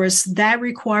of course that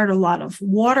required a lot of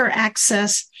water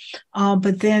access.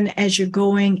 But then as you're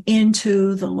going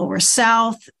into the lower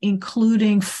South,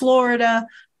 including Florida,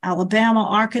 Alabama,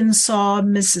 Arkansas,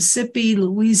 Mississippi,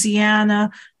 Louisiana,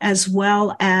 as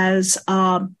well as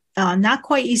not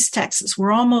quite East Texas.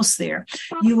 We're almost there.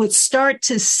 You would start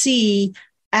to see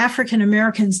African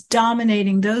Americans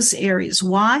dominating those areas.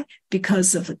 Why?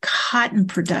 Because of the cotton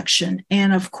production.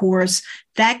 And of course,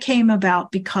 that came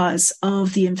about because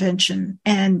of the invention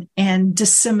and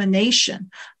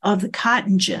dissemination of the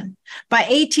cotton gin. By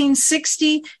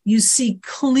 1860, you see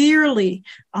clearly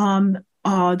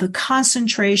the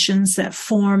concentrations that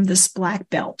form this black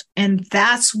belt. And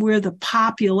that's where the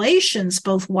populations,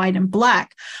 both white and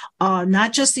black,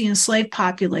 not just the enslaved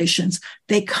populations,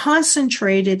 they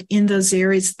concentrated in those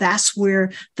areas. That's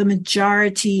where the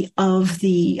majority of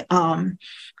the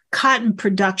cotton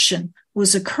production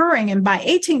was occurring. And by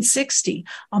 1860,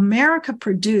 America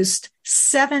produced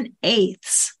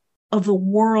 7/8 of the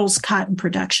world's cotton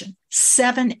production.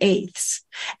 7/8.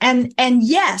 And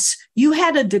yes, you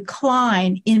had a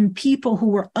decline in people who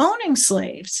were owning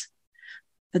slaves,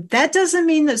 but that doesn't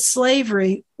mean that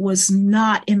slavery was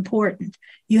not important.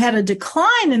 You had a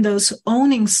decline in those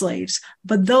owning slaves,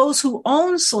 but those who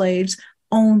owned slaves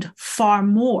owned far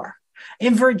more.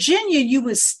 In Virginia, you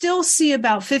would still see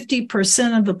about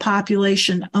 50% of the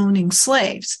population owning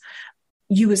slaves.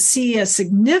 You would see a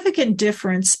significant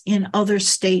difference in other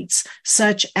states,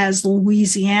 such as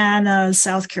Louisiana,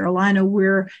 South Carolina,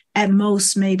 where at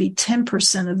most maybe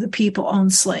 10% of the people own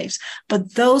slaves.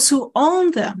 But those who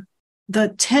owned them,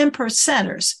 the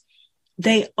 10%ers,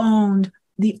 they owned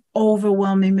the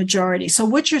overwhelming majority. So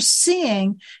what you're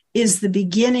seeing is the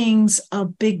beginnings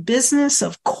of big business,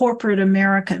 of corporate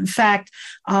America. In fact,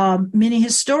 many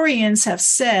historians have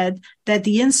said that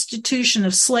the institution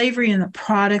of slavery and the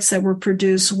products that were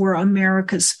produced were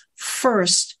America's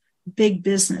first big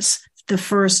business, the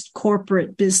first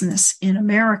corporate business in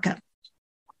America.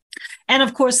 And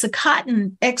of course, the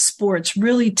cotton exports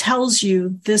really tells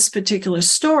you this particular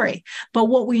story. But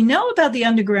what we know about the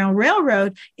Underground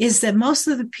Railroad is that most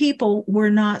of the people were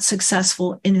not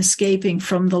successful in escaping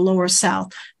from the lower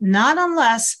South, not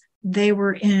unless they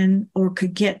were in or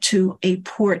could get to a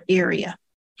port area.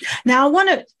 Now, I want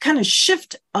to kind of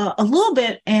shift a little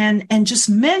bit and just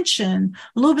mention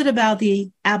a little bit about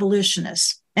the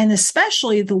abolitionists, and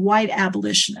especially the white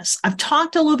abolitionists. I've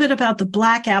talked a little bit about the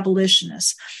black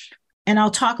abolitionists, and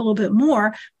I'll talk a little bit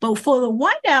more. But for the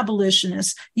white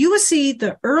abolitionists, you will see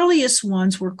the earliest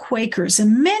ones were Quakers.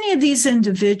 And many of these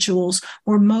individuals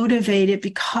were motivated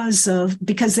because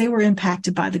they were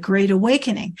impacted by the Great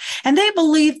Awakening. And they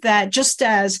believed that just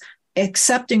as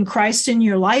accepting Christ in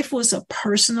your life was a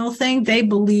personal thing, they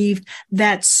believed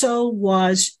that so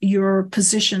was your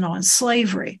position on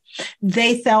slavery.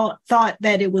 They thought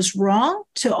that it was wrong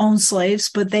to own slaves,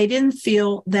 but they didn't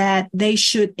feel that they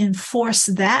should enforce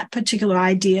that particular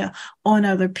idea on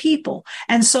other people.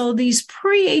 And so these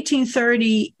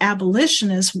pre-1830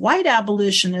 abolitionists, white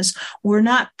abolitionists, were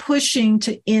not pushing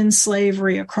to end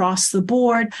slavery across the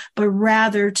board, but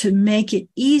rather to make it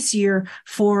easier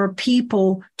for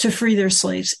people to free their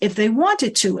slaves if they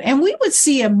wanted to. And we would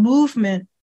see a movement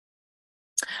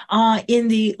in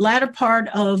the latter part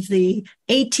of the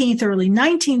 18th, early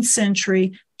 19th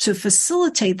century to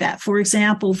facilitate that. For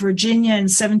example, Virginia in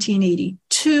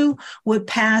 1782 would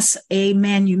pass a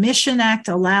Manumission Act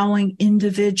allowing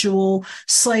individual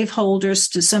slaveholders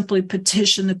to simply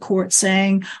petition the court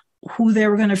saying who they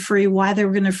were going to free, why they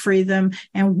were going to free them,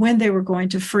 and when they were going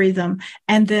to free them.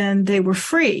 And then they were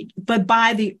freed. But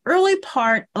by the early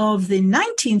part of the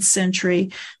 19th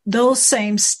century, those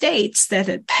same states that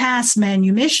had passed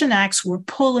Manumission Acts were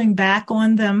pulling back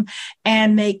on them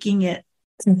and making it,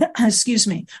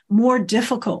 more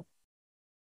difficult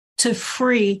to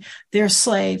free their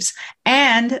slaves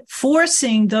and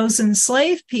forcing those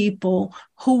enslaved people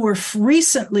who were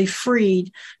recently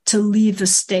freed to leave the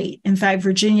state. In fact,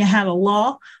 Virginia had a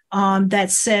law that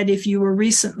said if you were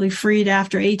recently freed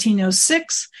after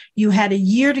 1806, you had a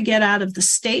year to get out of the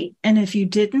state. And if you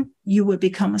didn't, you would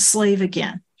become a slave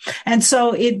again. And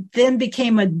so it then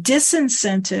became a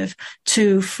disincentive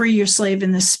to free your slave,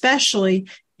 and especially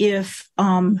if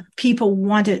people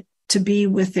wanted to be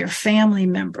with their family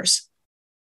members.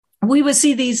 We would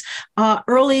see these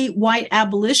early white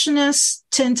abolitionists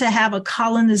tend to have a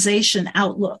colonization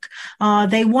outlook.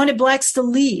 They wanted blacks to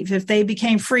leave. If they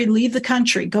became free, leave the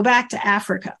country, go back to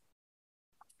Africa.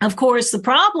 Of course, the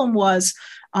problem was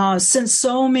since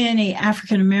so many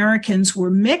African Americans were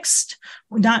mixed,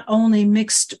 not only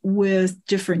mixed with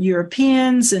different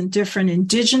Europeans and different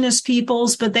indigenous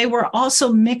peoples, but they were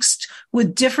also mixed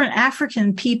with different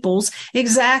African peoples.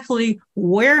 Exactly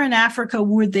where in Africa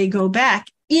would they go back,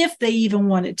 if they even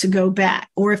wanted to go back,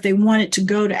 or if they wanted to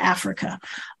go to Africa?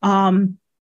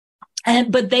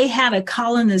 But they had a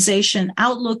colonization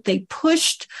outlook. They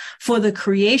pushed for the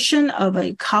creation of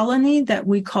a colony that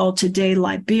we call today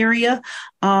Liberia.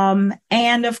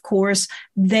 And of course,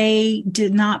 they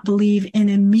did not believe in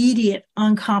immediate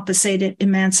uncompensated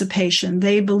emancipation.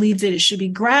 They believed that it should be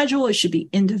gradual, it should be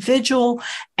individual.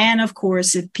 And of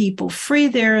course, if people free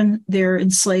their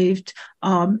enslaved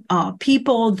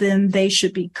people, then they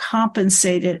should be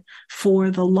compensated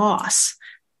for the loss.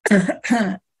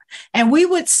 And we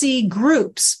would see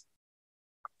groups.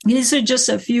 These are just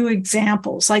a few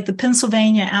examples, like the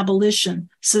Pennsylvania Abolition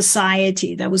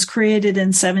Society that was created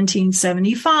in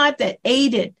 1775 that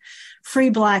aided free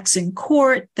blacks in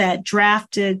court, that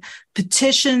drafted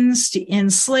petitions to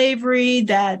end slavery,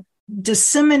 that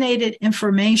disseminated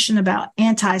information about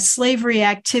anti-slavery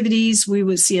activities. We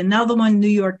would see another one, New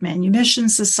York Manumission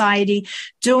Society,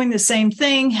 doing the same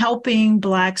thing, helping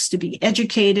blacks to be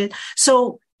educated.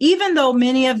 So even though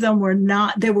many of them were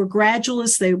not, they were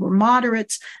gradualists, they were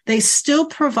moderates, they still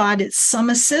provided some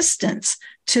assistance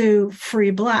to free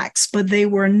blacks, but they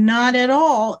were not at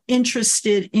all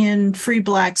interested in free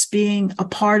blacks being a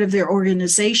part of their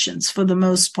organizations for the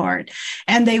most part.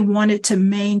 And they wanted to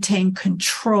maintain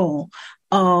control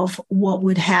of what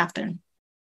would happen.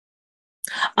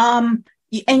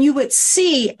 And you would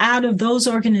see out of those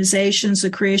organizations the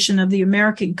creation of the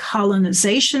American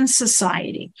Colonization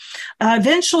Society.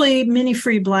 Eventually, many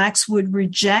free blacks would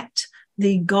reject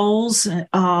the goals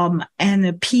and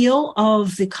appeal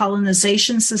of the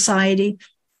Colonization Society.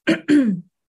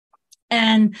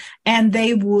 And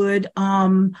they would,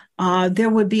 there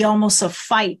would be almost a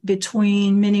fight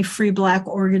between many free black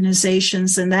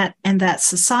organizations and that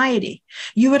society.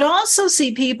 You would also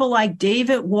see people like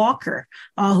David Walker,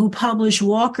 who published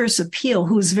Walker's Appeal,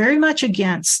 who was very much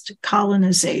against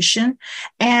colonization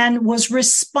and was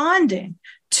responding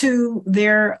to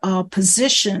their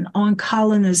position on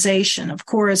colonization. Of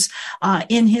course,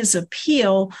 in his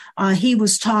appeal, he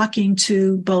was talking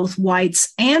to both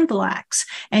whites and blacks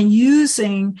and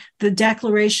using the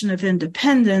Declaration of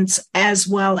Independence as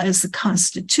well as the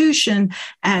Constitution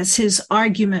as his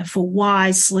argument for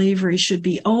why slavery should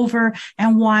be over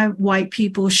and why white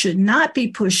people should not be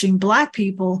pushing black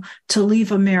people to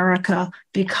leave America,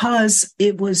 because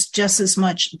it was just as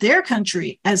much their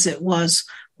country as it was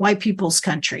white people's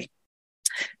country.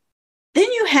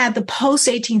 Then you had the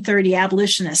post-1830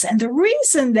 abolitionists. And the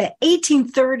reason that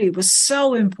 1830 was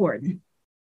so important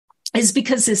is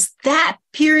because it's that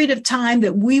period of time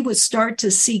that we would start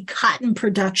to see cotton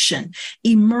production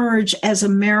emerge as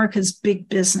America's big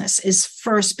business, its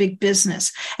first big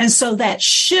business. And so that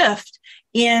shift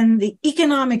in the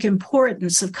economic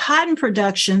importance of cotton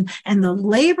production and the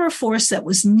labor force that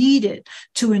was needed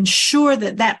to ensure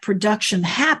that that production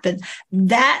happened,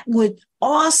 that would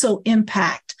also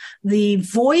impact the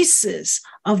voices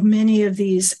of many of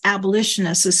these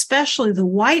abolitionists, especially the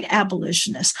white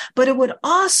abolitionists, but it would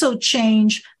also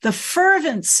change the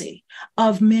fervency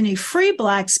of many free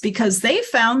blacks because they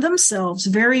found themselves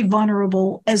very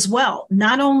vulnerable as well,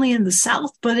 not only in the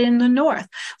South, but in the North.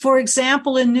 For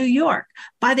example, in New York,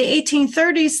 by the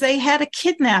 1830s, they had a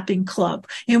kidnapping club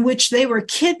in which they were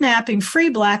kidnapping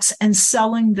free blacks and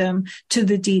selling them to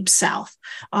the Deep South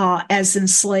as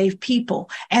enslaved people.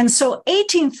 And so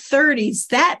 1830s,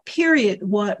 that period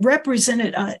what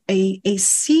represented a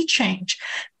sea change.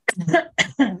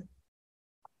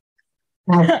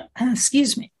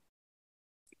 Excuse me.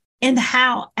 In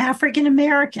how African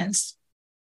Americans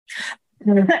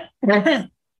it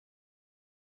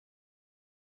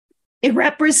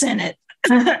represented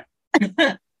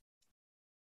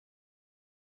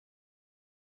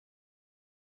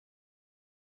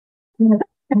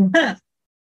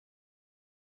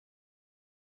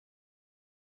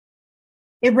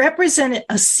it represented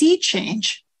a sea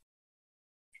change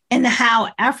in how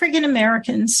African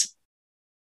Americans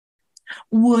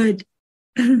would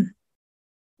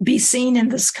be seen in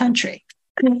this country.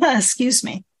 Excuse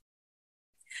me.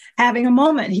 Having a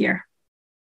moment here.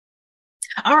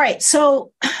 All right.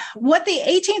 So what the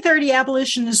 1830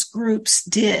 abolitionist groups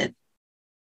did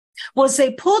was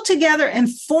they pulled together and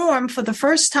formed for the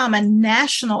first time a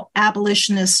national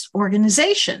abolitionist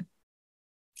organization.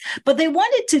 But they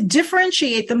wanted to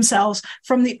differentiate themselves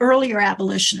from the earlier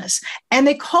abolitionists. And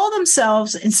they called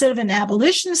themselves, instead of an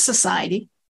abolitionist society,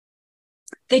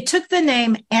 they took the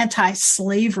name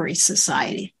Anti-Slavery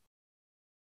Society.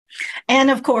 And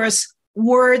of course,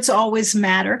 words always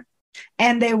matter.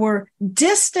 And they were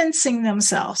distancing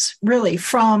themselves really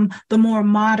from the more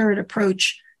moderate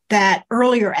approach that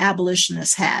earlier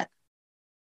abolitionists had.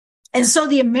 And so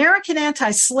the American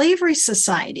Anti-Slavery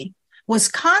Society was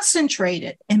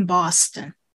concentrated in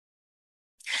Boston.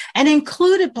 and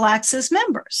included blacks as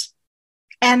members.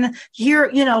 And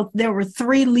here, there were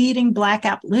three leading black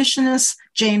abolitionists: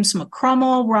 James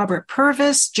McCrummell, Robert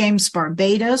Purvis, James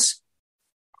Barbados.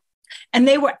 And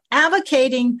they were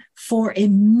advocating for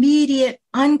immediate,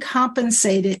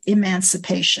 uncompensated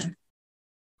emancipation.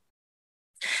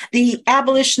 The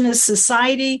Abolitionist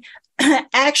Society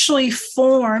actually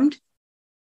formed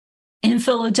in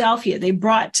Philadelphia. They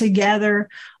brought together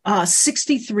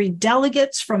 63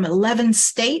 delegates from 11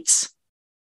 states.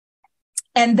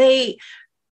 And they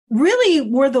really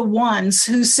were the ones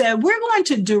who said, we're going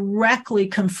to directly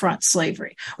confront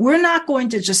slavery. We're not going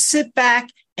to just sit back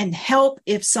and help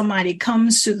if somebody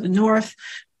comes to the North.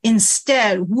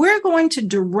 Instead, we're going to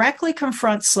directly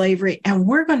confront slavery, and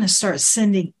we're going to start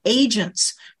sending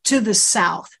agents to the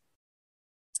South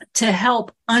to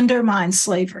help undermine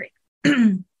slavery.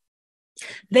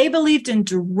 They believed in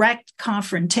direct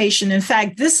confrontation. In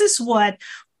fact, this is what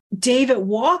David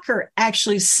Walker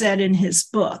actually said in his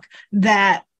book,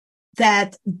 that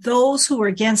those who were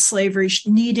against slavery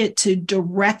needed to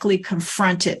directly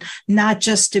confront it, not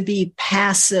just to be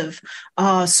passive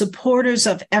supporters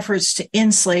of efforts to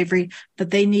end slavery,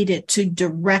 but they needed to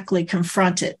directly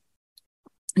confront it.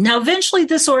 Now, eventually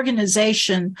this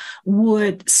organization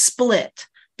would split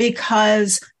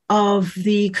because of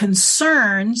the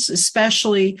concerns,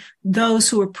 especially those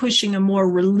who are pushing a more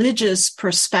religious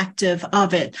perspective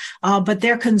of it, but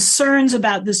their concerns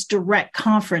about this direct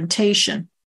confrontation.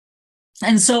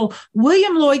 And so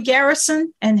William Lloyd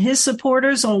Garrison and his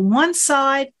supporters on one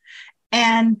side,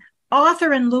 and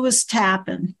Arthur and Lewis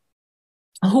Tappan,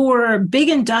 who were big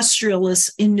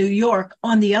industrialists in New York,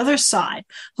 on the other side,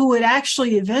 who would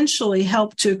actually eventually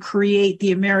help to create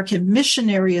the American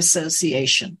Missionary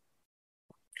Association.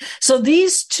 So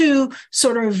these two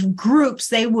sort of groups,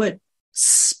 they would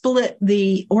split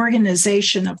the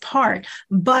organization apart,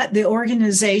 but the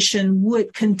organization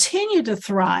would continue to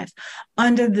thrive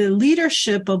under the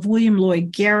leadership of William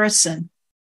Lloyd Garrison,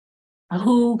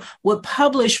 who would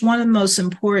publish one of the most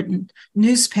important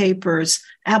newspapers,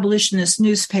 abolitionist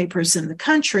newspapers in the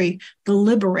country, The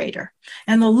Liberator.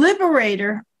 And The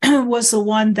Liberator was the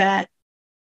one that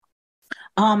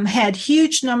had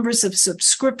huge numbers of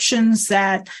subscriptions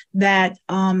that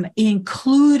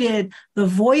included the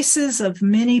voices of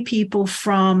many people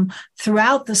from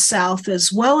throughout the South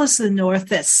as well as the North,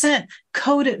 that sent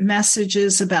coded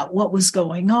messages about what was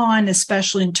going on,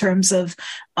 especially in terms of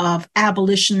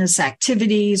abolitionist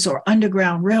activities or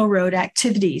Underground Railroad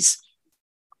activities.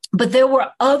 But there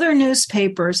were other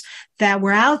newspapers that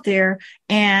were out there,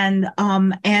 and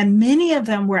many of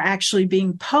them were actually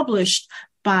being published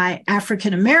by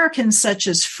African Americans, such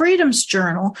as Freedom's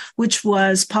Journal, which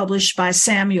was published by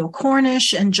Samuel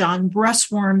Cornish and John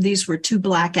Brussworm. These were two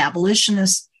Black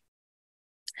abolitionists.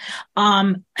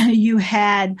 You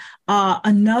had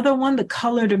another one, The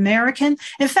Colored American.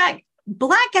 In fact,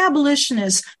 Black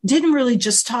abolitionists didn't really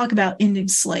just talk about ending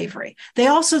slavery. They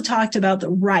also talked about the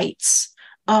rights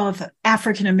of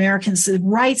African Americans, the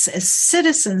rights as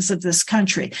citizens of this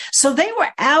country. So they were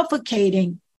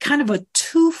advocating kind of a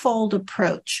twofold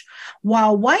approach.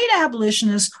 While white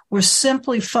abolitionists were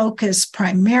simply focused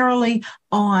primarily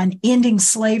on ending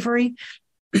slavery,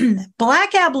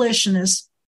 Black abolitionists,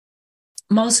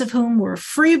 most of whom were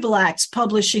free Blacks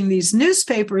publishing these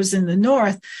newspapers in the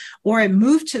North or had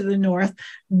moved to the North,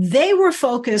 they were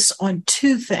focused on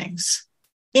two things: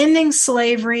 ending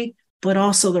slavery, but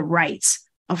also the rights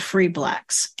of free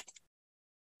Blacks.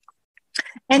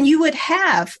 And you would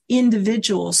have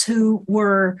individuals who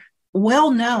were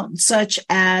well known, such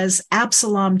as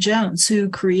Absalom Jones, who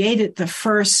created the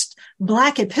first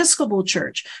Black Episcopal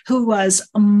Church, who was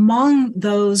among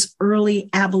those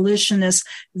early abolitionists,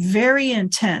 very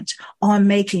intent on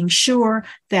making sure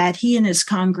that he and his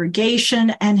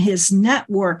congregation and his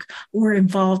network were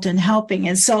involved in helping.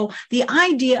 And so the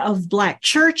idea of Black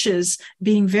churches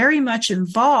being very much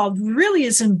involved really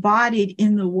is embodied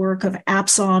in the work of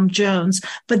Absalom Jones,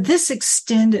 but this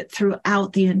extended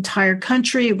throughout the entire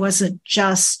country. It wasn't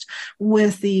just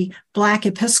with the Black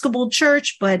Episcopal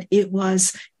Church, but it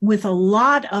was with a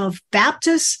lot of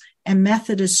Baptist and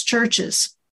Methodist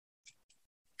churches.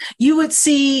 You would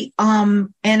see,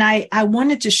 and I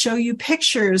wanted to show you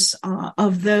pictures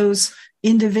of those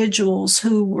individuals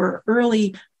who were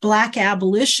early Black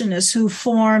abolitionists who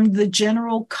formed the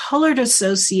General Colored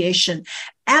Association,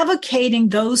 advocating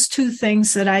those two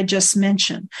things that I just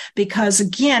mentioned. Because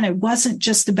again, it wasn't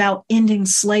just about ending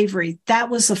slavery. That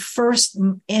was the first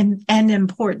and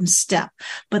important step.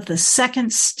 But the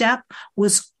second step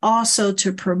was also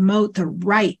to promote the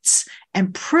rights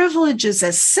and privileges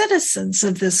as citizens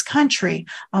of this country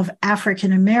of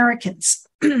African Americans.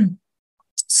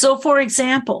 So, for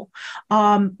example,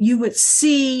 you would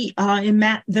see in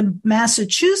the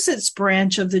Massachusetts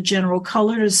branch of the General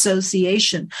Colored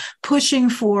Association pushing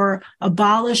for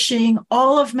abolishing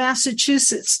all of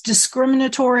Massachusetts'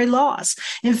 discriminatory laws.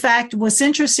 In fact, what's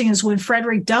interesting is when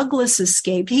Frederick Douglass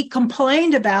escaped, he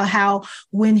complained about how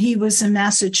when he was in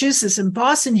Massachusetts and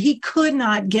Boston, he could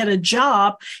not get a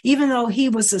job, even though he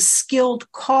was a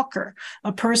skilled caulker,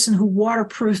 a person who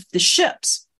waterproofed the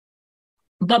ships.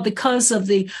 But because of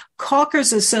the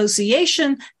Caulkers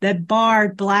Association that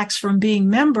barred blacks from being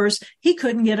members, he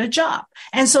couldn't get a job.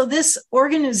 And so this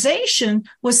organization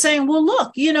was saying, well,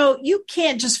 look, you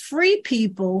can't just free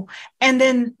people and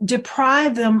then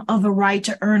deprive them of a right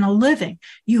to earn a living.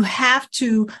 You have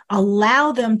to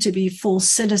allow them to be full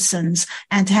citizens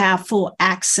and to have full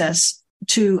access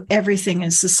to everything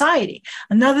in society.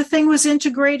 Another thing was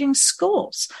integrating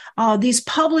schools. These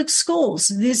public schools,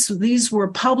 these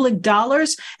were public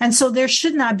dollars, and so there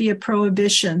should not be a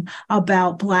prohibition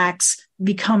about blacks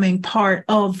becoming part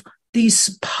of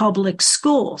these public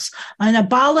schools, and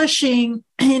abolishing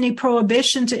any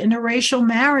prohibition to interracial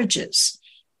marriages,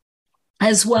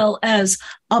 as well as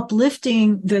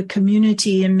uplifting the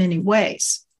community in many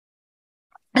ways.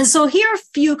 And so here are a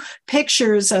few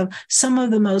pictures of some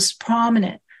of the most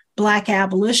prominent Black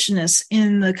abolitionists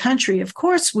in the country. Of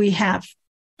course, we have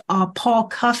Paul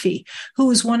Cuffey, who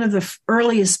was one of the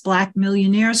earliest Black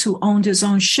millionaires who owned his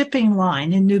own shipping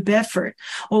line in New Bedford,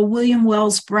 or William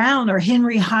Wells Brown, or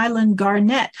Henry Highland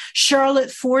Garnett,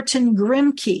 Charlotte Fortin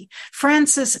Grimke,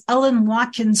 Frances Ellen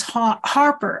Watkins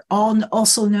Harper,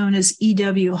 also known as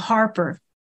E.W. Harper,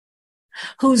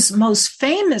 whose most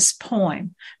famous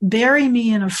poem, Bury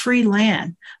Me in a Free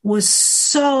Land, was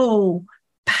so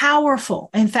powerful.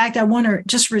 In fact, I want to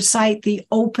just recite the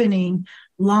opening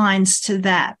lines to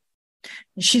that.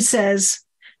 She says,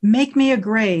 "Make me a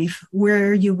grave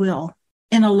where you will,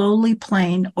 in a lowly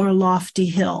plain or lofty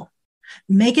hill.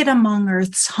 Make it among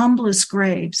earth's humblest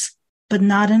graves, but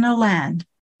not in a land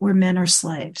where men are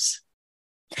slaves."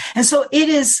 And so it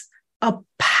is a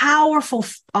powerful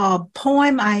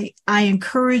poem. I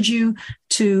encourage you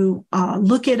to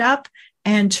look it up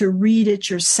and to read it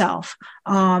yourself.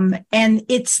 And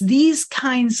it's these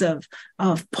kinds of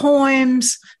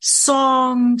poems,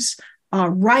 songs,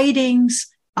 writings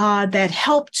that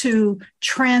help to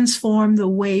transform the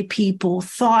way people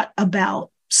thought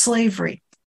about slavery.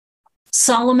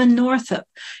 Solomon Northup,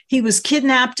 he was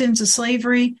kidnapped into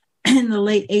slavery in the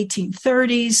late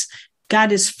 1830s.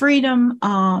 Got his freedom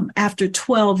after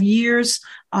 12 years.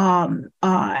 And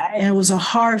it was a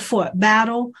hard-fought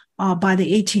battle by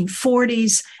the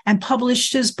 1840s, and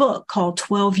published his book called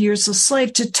 12 Years a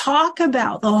Slave to talk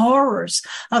about the horrors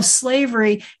of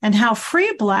slavery and how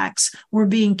free blacks were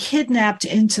being kidnapped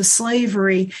into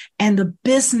slavery, and the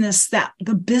business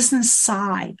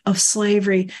side of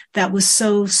slavery that was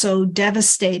so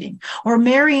devastating. Or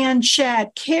Marianne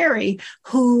Shadd Carey,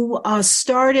 who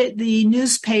started the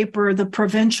newspaper, The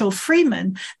Provincial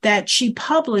Freeman, that she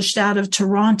published out of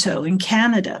Toronto in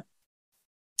Canada,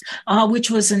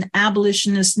 which was an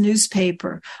abolitionist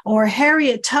newspaper. Or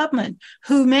Harriet Tubman,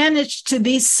 who managed to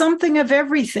be something of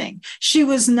everything. She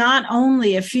was not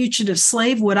only a fugitive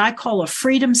slave, what I call a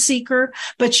freedom seeker,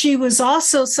 but she was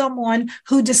also someone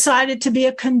who decided to be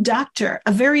a conductor,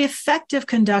 a very effective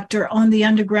conductor on the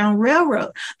Underground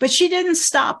Railroad. But she didn't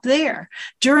stop there.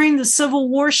 During the Civil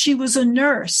War, she was a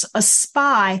nurse, a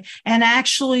spy, and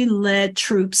actually led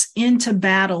troops into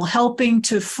battle, helping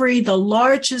to free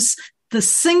the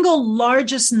single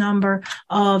largest number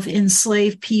of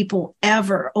enslaved people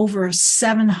ever, over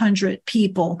 700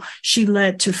 people she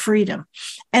led to freedom.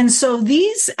 And so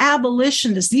these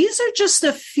abolitionists, these are just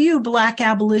a few Black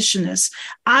abolitionists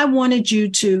I wanted you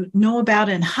to know about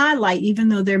and highlight, even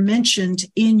though they're mentioned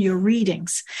in your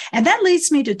readings. And that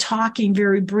leads me to talking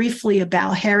very briefly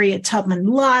about Harriet Tubman.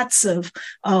 Lots of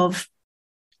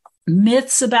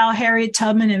myths about Harriet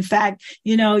Tubman. In fact,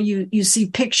 you see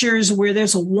pictures where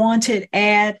there's a wanted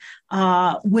ad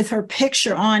with her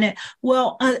picture on it.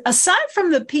 Well, aside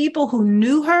from the people who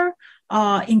knew her,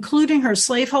 including her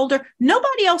slaveholder,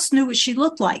 nobody else knew what she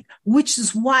looked like, which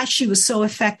is why she was so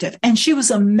effective. And she was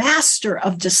a master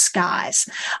of disguise.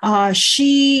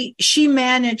 She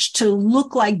managed to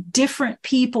look like different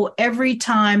people every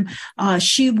time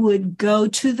she would go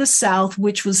to the South,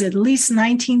 which was at least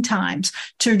 19 times,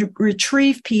 to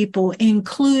retrieve people,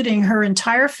 including her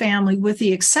entire family, with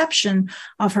the exception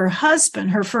of her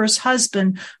husband, her first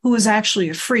husband, who was actually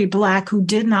a free Black who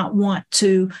did not want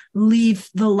to leave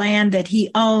the land that that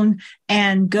he owned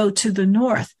and go to the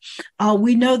North.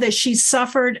 We know that she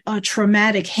suffered a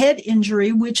traumatic head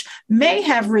injury, which may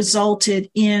have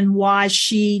resulted in why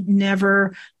she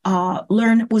never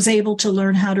was able to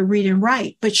learn how to read and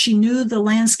write. But she knew the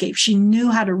landscape. She knew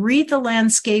how to read the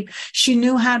landscape. She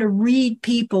knew how to read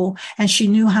people, and she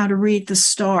knew how to read the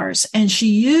stars. And she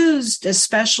used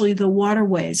especially the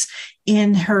waterways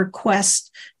in her quest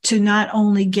to not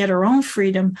only get her own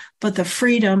freedom, but the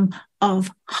freedom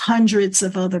of hundreds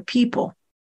of other people.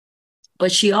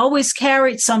 But she always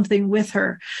carried something with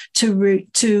her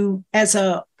to as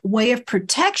a way of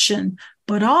protection,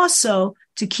 but also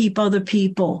to keep other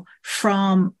people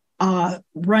from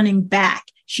running back.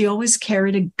 She always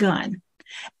carried a gun.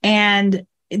 And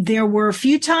there were a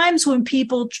few times when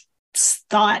people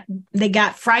thought they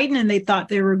got frightened and they thought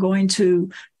they were going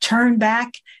to turn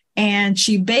back. And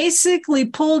she basically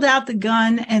pulled out the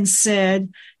gun and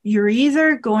said, "You're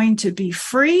either going to be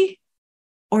free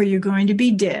or you're going to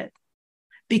be dead,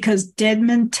 because dead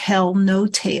men tell no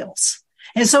tales."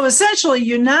 And so essentially,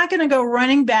 you're not going to go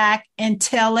running back and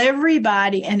tell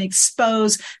everybody and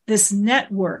expose this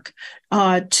network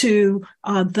to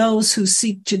those who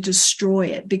seek to destroy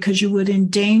it, because you would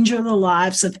endanger the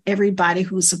lives of everybody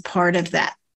who's a part of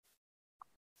that.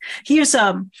 Here's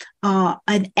an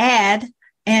ad.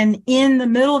 And in the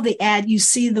middle of the ad, you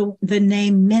see the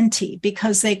name Minty,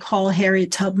 because they call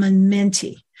Harriet Tubman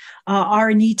Minty.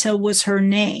 Arnita was her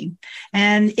name.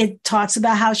 And it talks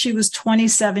about how she was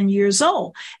 27 years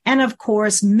old. And of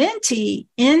course, Minty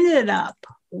ended up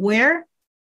where?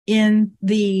 In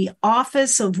the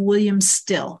office of William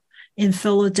Still in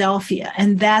Philadelphia.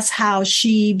 And that's how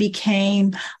she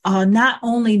became not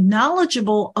only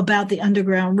knowledgeable about the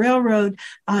Underground Railroad,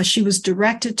 she was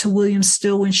directed to William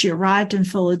Still when she arrived in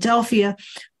Philadelphia,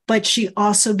 but she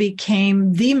also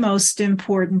became the most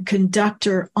important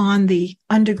conductor on the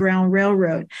Underground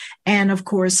Railroad. And of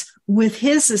course, with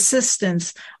his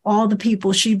assistance, all the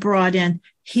people she brought in,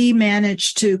 he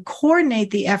managed to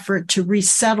coordinate the effort to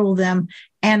resettle them.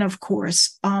 And of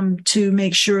course, to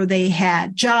make sure they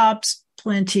had jobs,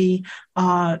 plenty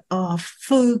of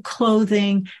food,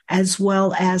 clothing, as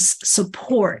well as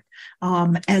support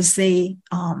as they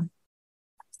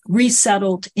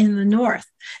resettled in the North.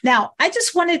 Now, I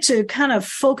just wanted to kind of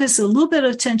focus a little bit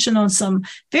of attention on some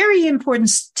very important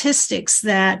statistics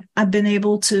that I've been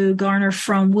able to garner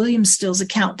from William Still's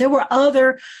account. There were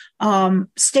other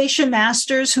station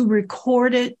masters who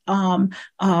recorded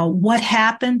what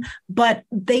happened, but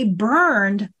they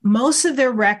burned most of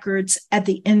their records at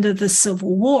the end of the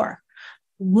Civil War.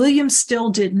 William Still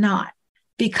did not,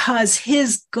 because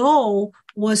his goal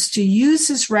was to use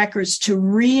his records to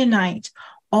reunite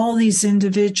all these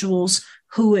individuals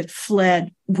who had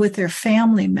fled with their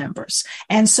family members.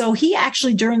 And so he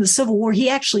actually, during the Civil War, he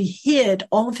actually hid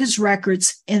all of his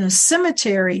records in a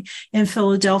cemetery in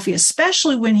Philadelphia,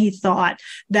 especially when he thought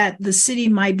that the city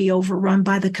might be overrun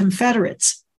by the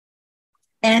Confederates.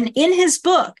 And in his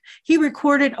book, he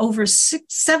recorded over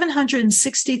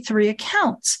 763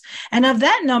 accounts. And of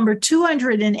that number,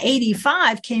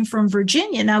 285 came from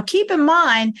Virginia. Now, keep in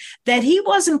mind that he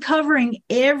wasn't covering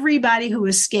everybody who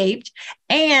escaped,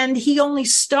 and he only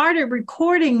started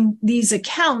recording these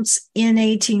accounts in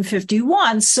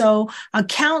 1851. So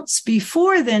accounts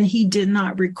before then, he did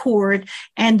not record.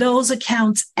 And those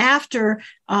accounts after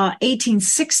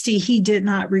 1860, he did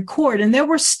not record. And there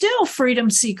were still freedom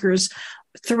seekers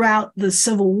throughout the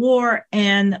Civil War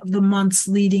and the months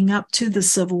leading up to the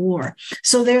Civil War.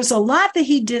 So there's a lot that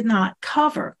he did not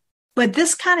cover, but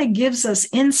this kind of gives us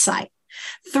insight.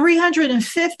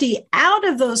 350 out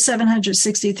of those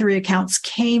 763 accounts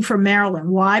came from Maryland.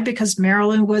 Why? Because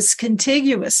Maryland was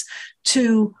contiguous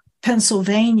to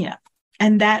Pennsylvania,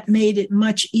 and that made it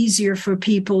much easier for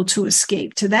people to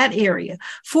escape to that area.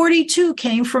 42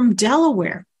 came from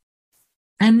Delaware.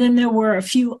 And then there were a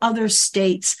few other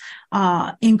states,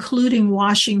 including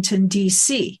Washington,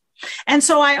 D.C. And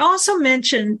so I also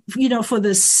mentioned, for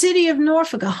the city of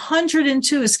Norfolk,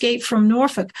 102 escaped from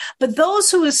Norfolk. But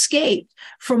those who escaped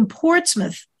from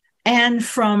Portsmouth and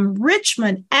from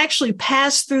Richmond actually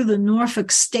passed through the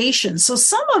Norfolk station. So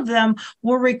some of them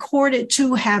were recorded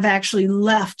to have actually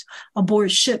left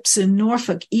aboard ships in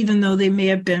Norfolk, even though they may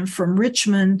have been from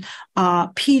Richmond,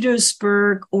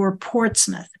 Petersburg, or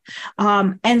Portsmouth.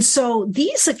 And so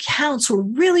these accounts were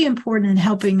really important in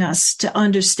helping us to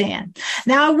understand.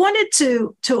 Now, I wanted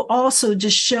to also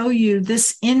just show you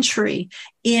this entry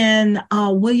in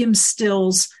William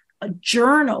Still's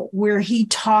journal, where he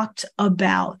talked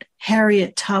about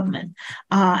Harriet Tubman,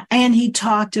 and he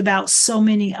talked about so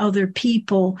many other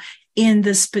people in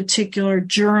this particular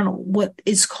journal, what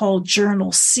is called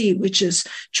Journal C, which is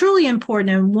truly important.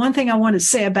 And one thing I want to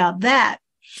say about that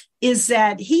is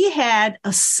that he had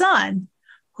a son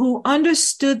who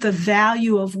understood the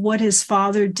value of what his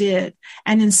father did.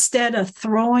 And instead of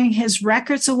throwing his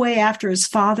records away after his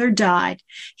father died,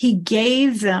 he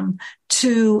gave them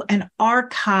to an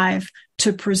archive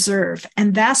to preserve.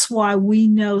 And that's why we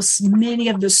know many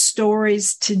of the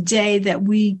stories today that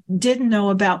we didn't know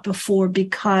about before,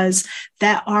 because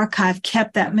that archive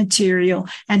kept that material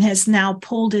and has now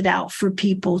pulled it out for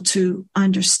people to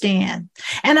understand.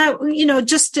 And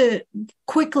just to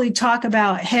quickly talk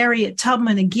about Harriet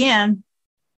Tubman again,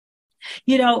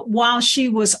 while she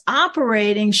was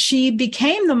operating, she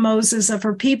became the Moses of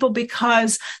her people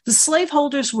because the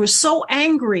slaveholders were so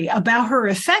angry about her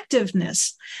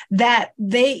effectiveness that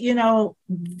they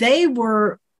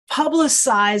were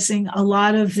publicizing a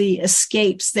lot of the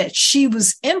escapes that she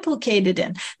was implicated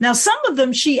in. Now, some of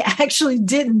them she actually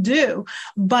didn't do,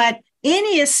 but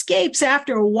any escapes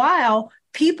after a while,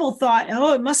 people thought,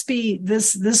 oh, it must be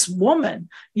this woman,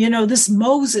 this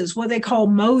Moses, what they call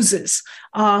Moses,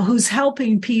 who's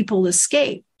helping people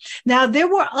escape. Now, there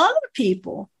were other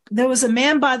people. There was a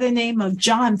man by the name of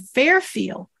John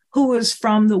Fairfield, who was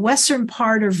from the western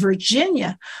part of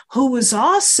Virginia, who was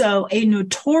also a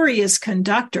notorious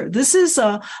conductor. This is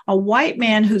a white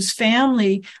man whose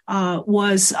family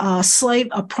was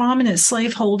a prominent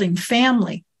slaveholding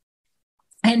family.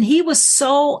 And he was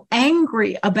so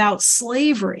angry about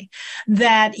slavery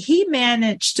that he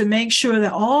managed to make sure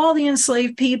that all the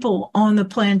enslaved people on the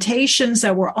plantations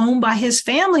that were owned by his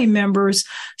family members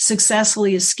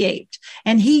successfully escaped.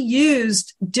 And he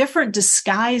used different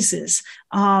disguises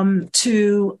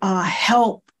to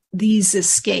help these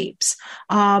escapes.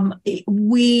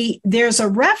 There's a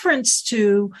reference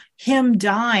to him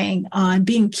dying and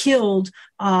being killed,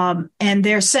 and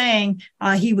they're saying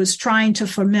he was trying to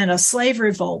foment a slave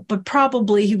revolt, but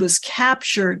probably he was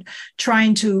captured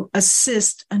trying to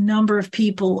assist a number of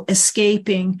people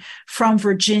escaping from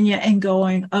Virginia and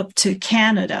going up to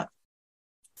Canada.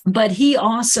 But he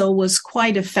also was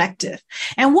quite effective.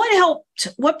 And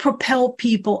what propelled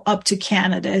people up to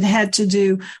Canada? It had to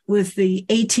do with the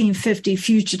 1850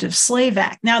 Fugitive Slave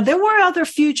Act. Now, there were other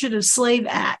Fugitive Slave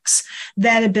Acts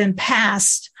that had been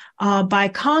passed by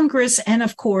Congress. And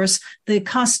of course, the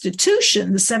Constitution,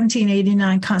 the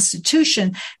 1789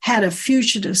 Constitution, had a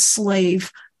fugitive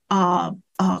slave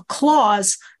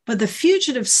clause. But the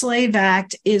Fugitive Slave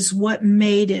Act is what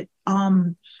made it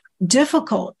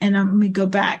difficult. And let me go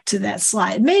back to that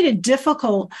slide. It made it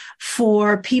difficult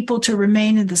for people to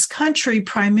remain in this country,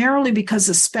 primarily because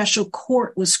a special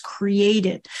court was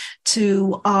created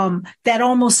to that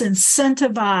almost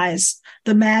incentivized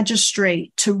the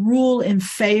magistrate to rule in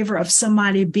favor of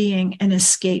somebody being an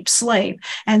escaped slave.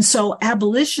 And so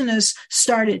abolitionists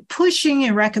started pushing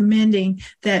and recommending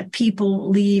that people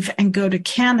leave and go to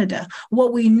Canada.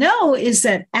 What we know is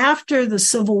that after the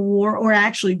Civil War, or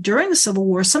actually during the Civil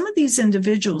War, some of these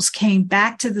individuals came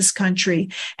back to this country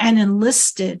and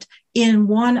enlisted in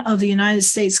one of the United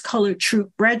States colored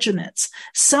troop regiments.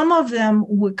 Some of them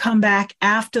would come back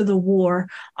after the war,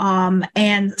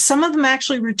 and some of them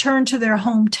actually returned to their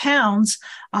hometowns,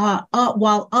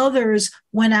 while others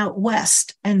went out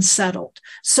west and settled.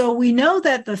 So we know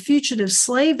that the Fugitive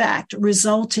Slave Act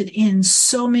resulted in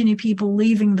so many people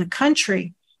leaving the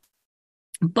country,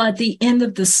 but the end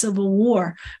of the Civil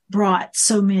War brought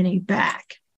so many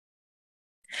back.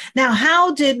 Now,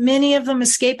 how did many of them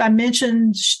escape? I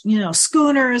mentioned,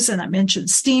 schooners, and I mentioned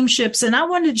steamships, and I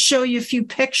wanted to show you a few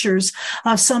pictures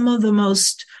of some of the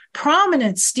most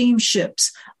prominent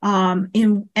steamships,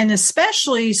 and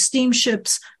especially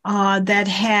steamships that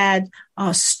had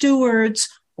stewards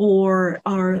or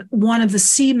one of the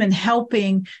seamen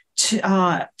helping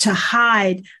to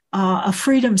hide a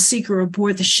freedom seeker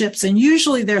aboard the ships. And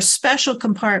usually their special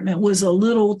compartment was a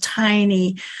little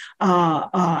tiny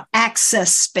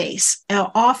access space,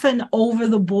 often over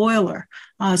the boiler.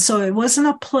 So it wasn't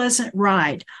a pleasant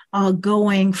ride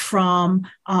going from,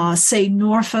 say,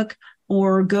 Norfolk,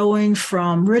 or going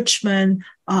from Richmond,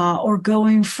 or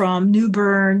going from New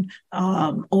Bern,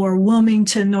 or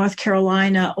Wilmington, North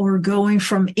Carolina, or going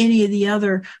from any of the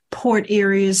other port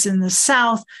areas in the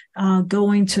South,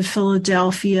 going to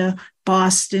Philadelphia,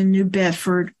 Boston, New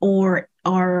Bedford, or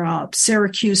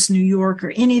Syracuse, New York,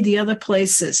 or any of the other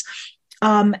places.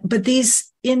 But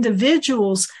these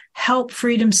individuals helped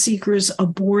freedom seekers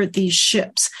aboard these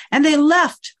ships, and they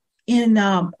left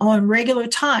on regular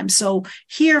time. So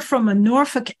here from a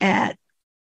Norfolk ad,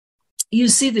 You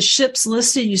see the ships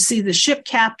listed, you see the ship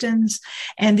captains,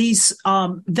 and these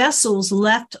vessels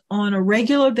left on a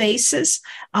regular basis.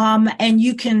 And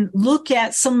you can look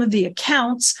at some of the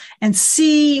accounts and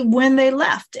see when they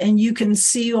left. And you can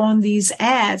see on these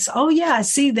ads, oh, yeah, I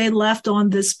see they left on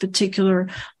this particular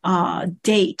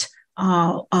date,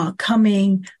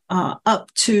 coming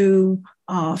up to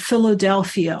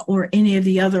Philadelphia or any of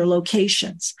the other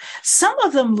locations. Some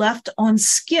of them left on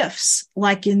skiffs,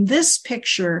 like in this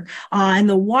picture, and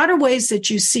the waterways that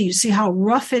you see how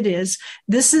rough it is.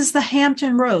 This is the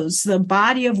Hampton Roads, the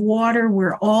body of water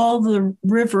where all the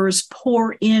rivers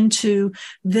pour into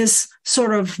this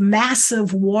sort of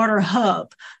massive water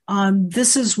hub.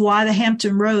 This is why the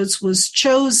Hampton Roads was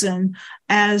chosen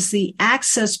as the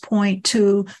access point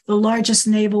to the largest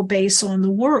naval base in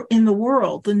the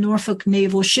world, the Norfolk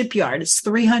Naval Shipyard. It's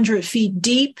 300 feet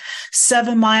deep,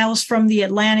 7 miles from the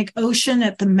Atlantic Ocean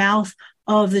at the mouth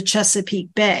of the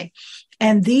Chesapeake Bay.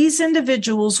 And these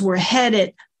individuals were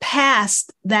headed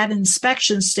past that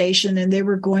inspection station, and they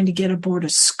were going to get aboard a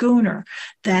schooner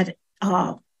that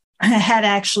had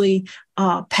actually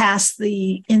passed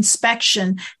the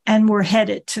inspection and were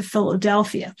headed to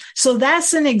Philadelphia. So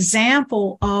that's an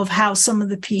example of how some of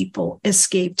the people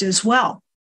escaped as well.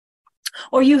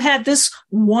 Or you had this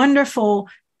wonderful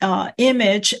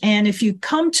image, and if you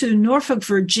come to Norfolk,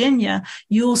 Virginia,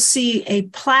 you'll see a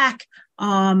plaque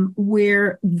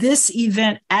where this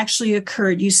event actually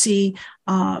occurred. You see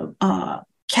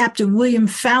Captain William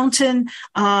Fountain,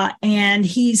 and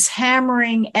he's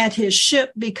hammering at his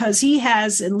ship because he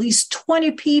has at least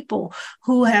 20 people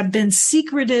who have been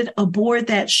secreted aboard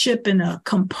that ship in a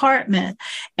compartment.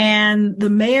 And the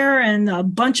mayor and a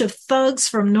bunch of thugs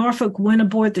from Norfolk went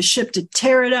aboard the ship to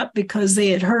tear it up because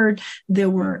they had heard there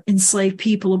were enslaved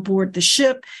people aboard the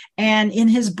ship. And in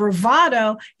his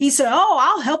bravado, he said, "Oh,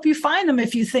 I'll help you find them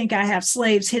if you think I have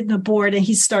slaves hidden aboard." And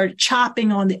he started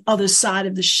chopping on the other side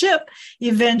of the ship.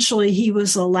 Eventually, he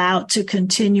was allowed to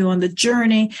continue on the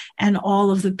journey, and all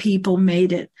of the people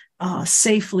made it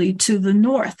safely to the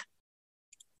north.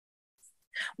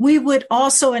 We would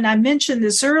also, and I mentioned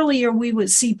this earlier, we would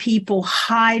see people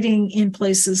hiding in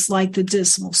places like the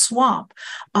Dismal Swamp.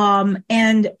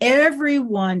 And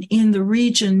everyone in the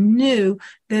region knew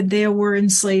that there were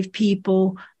enslaved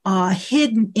people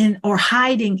hidden in or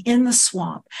hiding in the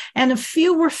swamp. And a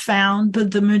few were found,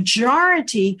 but the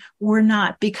majority were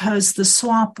not, because the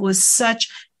swamp was such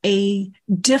a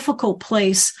difficult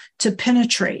place to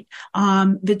penetrate.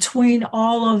 Between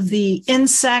all of the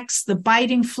insects, the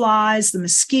biting flies, the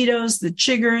mosquitoes, the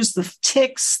chiggers, the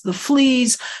ticks, the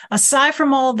fleas, aside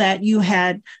from all that, you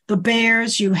had the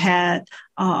bears, you had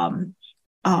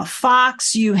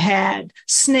fox, you had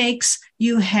snakes,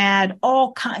 you had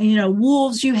all kinds,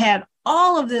 wolves, you had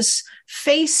all of this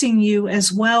facing you,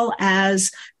 as well as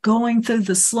going through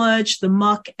the sludge, the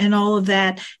muck, and all of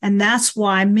that. And that's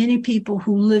why many people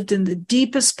who lived in the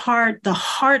deepest part, the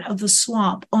heart of the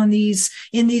swamp, in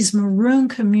these maroon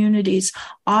communities,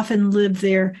 often lived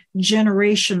there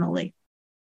generationally.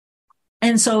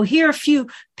 And so here are a few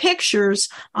pictures.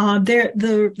 There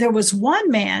was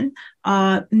one man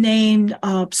named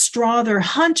Strother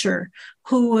Hunter,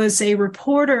 who was a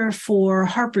reporter for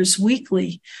Harper's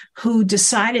Weekly, who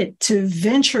decided to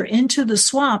venture into the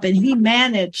swamp, and he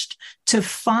managed to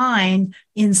find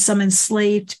in some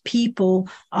enslaved people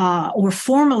or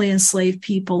formerly enslaved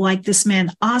people, like this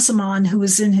man Osamon, who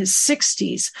was in his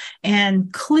 60s.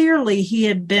 And clearly he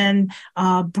had been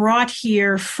brought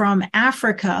here from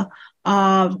Africa,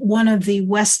 one of the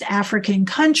West African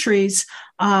countries.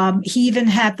 He even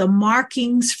had the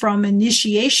markings from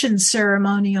initiation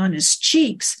ceremony on his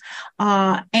cheeks.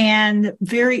 And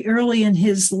very early in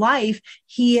his life,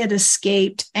 he had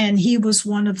escaped, and he was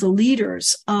one of the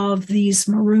leaders of these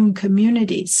maroon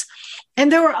communities.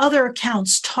 And there were other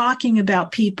accounts talking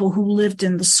about people who lived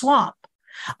in the swamp.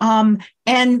 And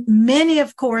many,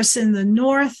 of course, in the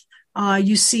north,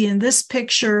 you see in this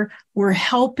picture, were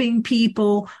helping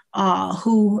people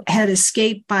who had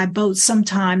escaped by boat,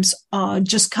 sometimes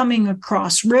just coming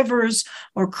across rivers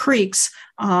or creeks,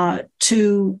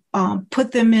 to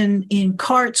put them in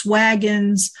carts,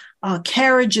 wagons,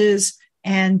 carriages,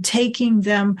 and taking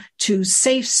them to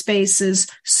safe spaces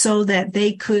so that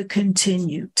they could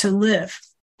continue to live.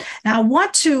 Now, I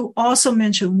want to also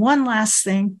mention one last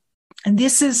thing, and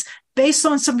this is based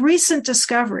on some recent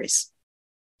discoveries.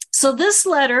 So this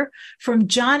letter from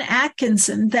John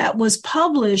Atkinson that was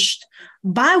published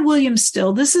by William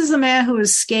Still, this is a man who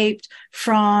escaped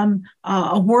from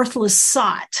a worthless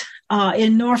sot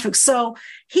in Norfolk. So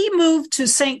he moved to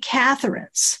St.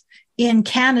 Catherine's in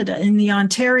Canada, in the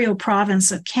Ontario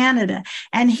province of Canada.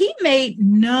 And he made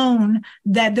known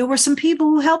that there were some people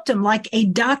who helped him, like a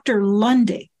Dr.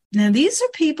 Lundy. Now, these are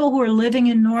people who are living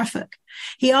in Norfolk.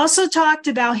 He also talked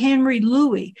about Henry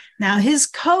Louis. Now, his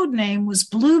code name was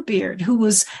Bluebeard, who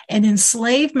was an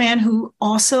enslaved man who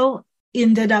also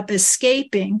ended up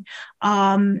escaping.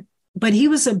 But he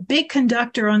was a big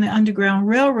conductor on the Underground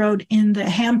Railroad in the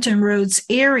Hampton Roads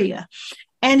area.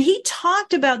 And he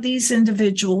talked about these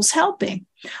individuals helping.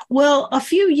 Well, a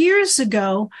few years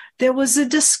ago, there was a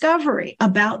discovery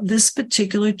about this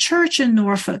particular church in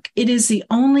Norfolk. It is the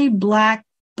only Black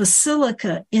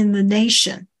basilica in the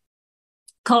nation,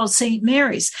 called St.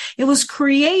 Mary's. It was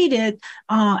created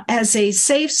as a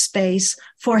safe space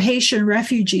for Haitian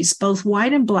refugees, both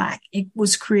white and Black. It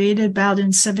was created about in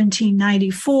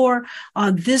 1794.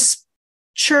 This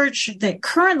church that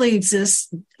currently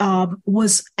exists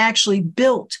was actually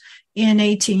built in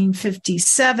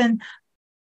 1857,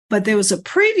 but there was a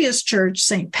previous church,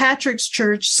 St. Patrick's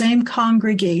Church, same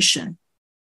congregation,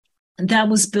 that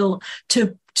was built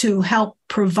to help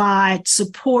provide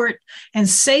support and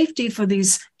safety for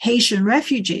these Haitian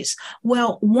refugees.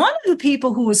 Well, one of the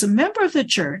people who was a member of the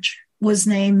church was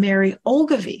named Mary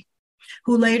Ogilvie,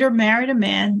 who later married a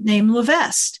man named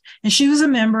Levesque, and she was a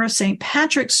member of St.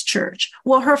 Patrick's Church.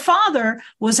 Well, her father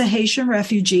was a Haitian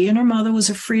refugee, and her mother was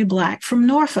a free Black from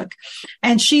Norfolk.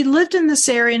 And she lived in this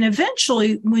area, and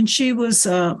eventually, when she was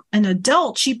an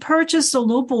adult, she purchased a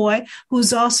little boy who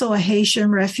was also a Haitian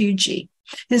refugee.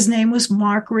 His name was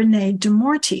Mark Rene de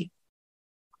Morty.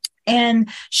 And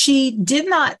she did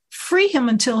not free him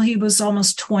until he was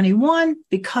almost 21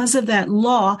 because of that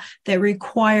law that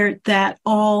required that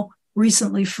all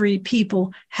recently freed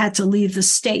people had to leave the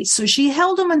state. So she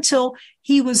held him until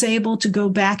he was able to go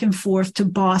back and forth to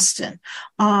Boston.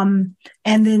 And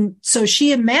then, so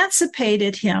she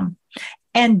emancipated him.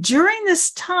 And during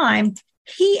this time,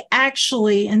 he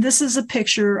actually, and this is a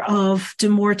picture of de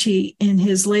Morty in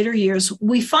his later years,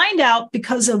 we find out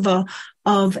because of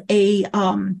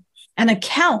an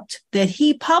account that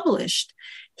he published.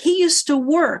 He used to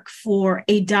work for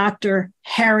a Dr.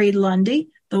 Harry Lundy,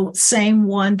 the same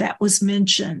one that was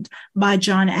mentioned by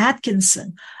John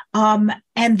Atkinson. And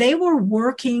they were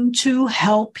working to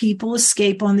help people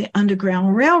escape on the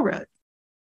Underground Railroad.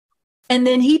 And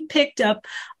then he picked up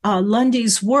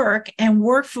Lundy's work and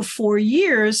worked for 4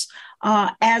 years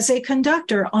as a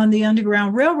conductor on the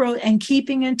Underground Railroad and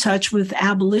keeping in touch with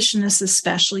abolitionists,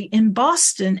 especially in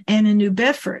Boston and in New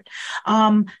Bedford.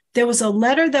 There was a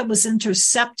letter that was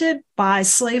intercepted by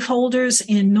slaveholders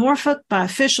in Norfolk, by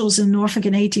officials in Norfolk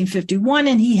in 1851,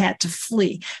 and he had to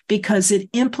flee because it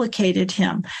implicated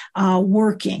him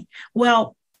working.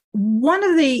 Well, one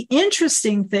of the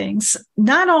interesting things,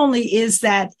 not only is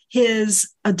that his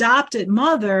adopted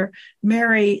mother,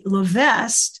 Mary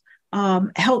Levesque,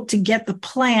 helped to get the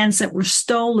plans that were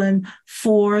stolen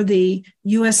for the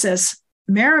USS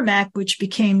Merrimack, which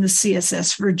became the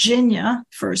CSS Virginia,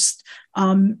 first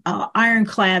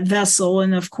ironclad vessel.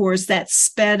 And of course, that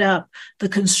sped up the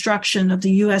construction of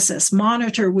the USS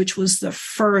Monitor, which was the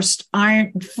first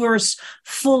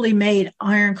fully made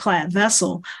ironclad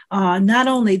vessel. Not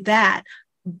only that,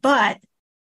 but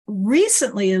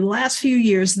recently, in the last few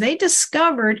years, they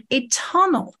discovered a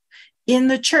tunnel in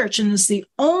the church, and it's the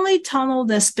only tunnel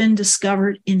that's been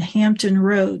discovered in Hampton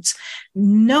Roads.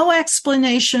 No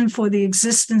explanation for the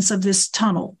existence of this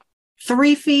tunnel.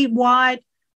 3 feet wide,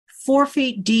 4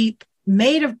 feet deep,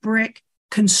 made of brick,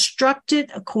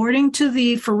 constructed, according to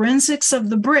the forensics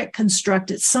of the brick,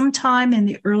 constructed sometime in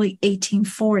the early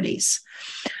 1840s.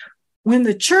 When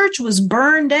the church was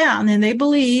burned down, and they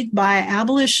believed by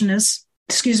abolitionists,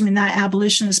 not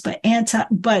abolitionists,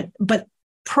 but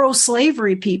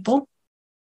pro-slavery people,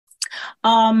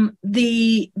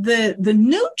 the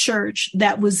new church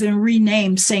that was then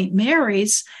renamed St.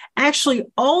 Mary's actually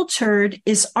altered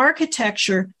its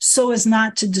architecture so as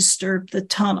not to disturb the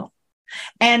tunnel.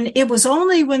 And it was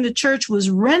only when the church was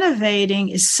renovating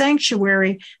its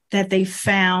sanctuary that they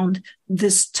found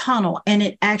this tunnel, and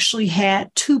it actually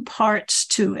had 2 parts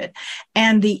to it.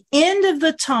 And the end of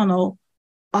the tunnel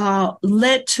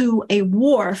led to a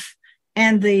wharf,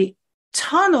 and the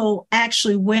tunnel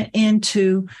actually went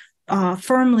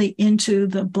firmly into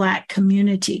the Black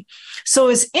community. So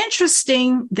it's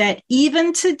interesting that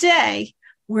even today,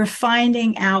 we're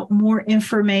finding out more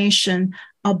information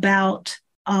about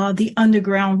the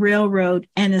Underground Railroad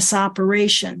and its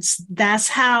operations. That's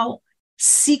how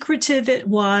secretive it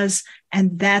was,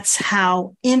 and that's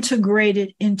how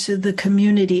integrated into the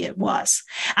community it was.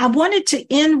 I wanted to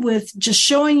end with just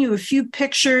showing you a few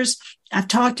pictures. I've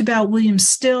talked about William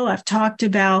Still. I've talked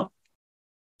about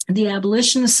the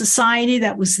Abolitionist Society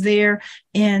that was there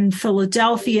in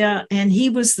Philadelphia, and he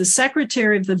was the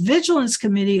secretary of the Vigilance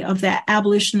Committee of that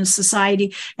Abolitionist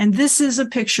Society. And this is a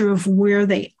picture of where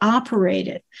they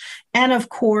operated. And of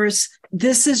course,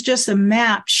 this is just a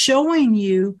map showing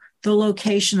you the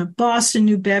location of Boston,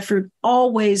 New Bedford,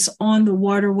 always on the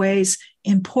waterways,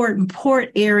 important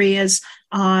port areas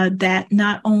that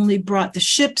not only brought the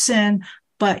ships in,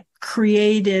 but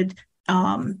created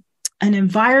an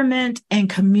environment and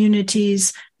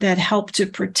communities that help to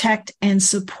protect and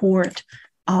support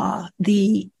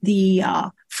the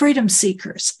freedom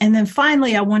seekers. And then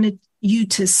finally, I wanted you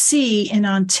to see in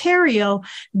Ontario,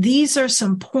 these are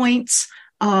some points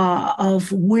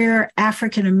of where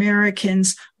African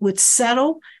Americans would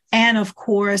settle. And of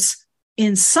course,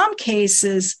 in some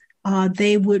cases,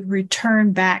 they would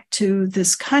return back to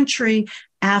this country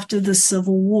after the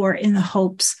Civil War in the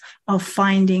hopes of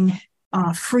finding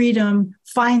freedom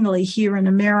finally here in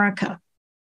America.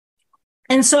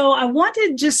 And so I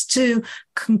wanted just to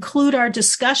conclude our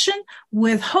discussion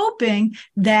with hoping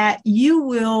that you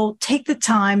will take the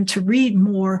time to read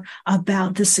more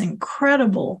about this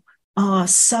incredible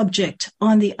subject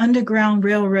on the Underground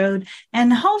Railroad,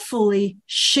 and hopefully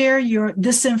share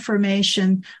this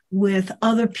information with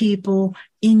other people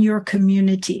in your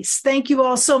communities. Thank you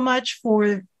all so much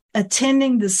for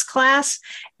attending this class,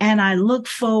 and I look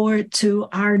forward to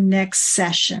our next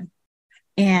session.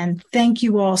 And thank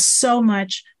you all so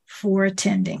much for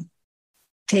attending.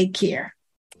 Take care.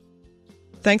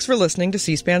 Thanks for listening to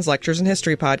C-SPAN's Lectures in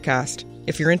History podcast.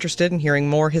 If you're interested in hearing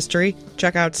more history,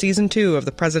 check out Season 2 of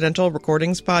the Presidential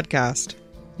Recordings podcast.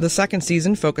 The second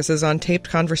season focuses on taped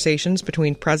conversations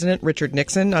between President Richard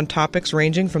Nixon on topics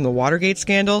ranging from the Watergate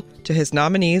scandal to his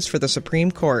nominees for the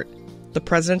Supreme Court. The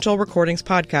Presidential Recordings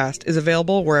podcast is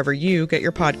available wherever you get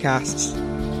your podcasts.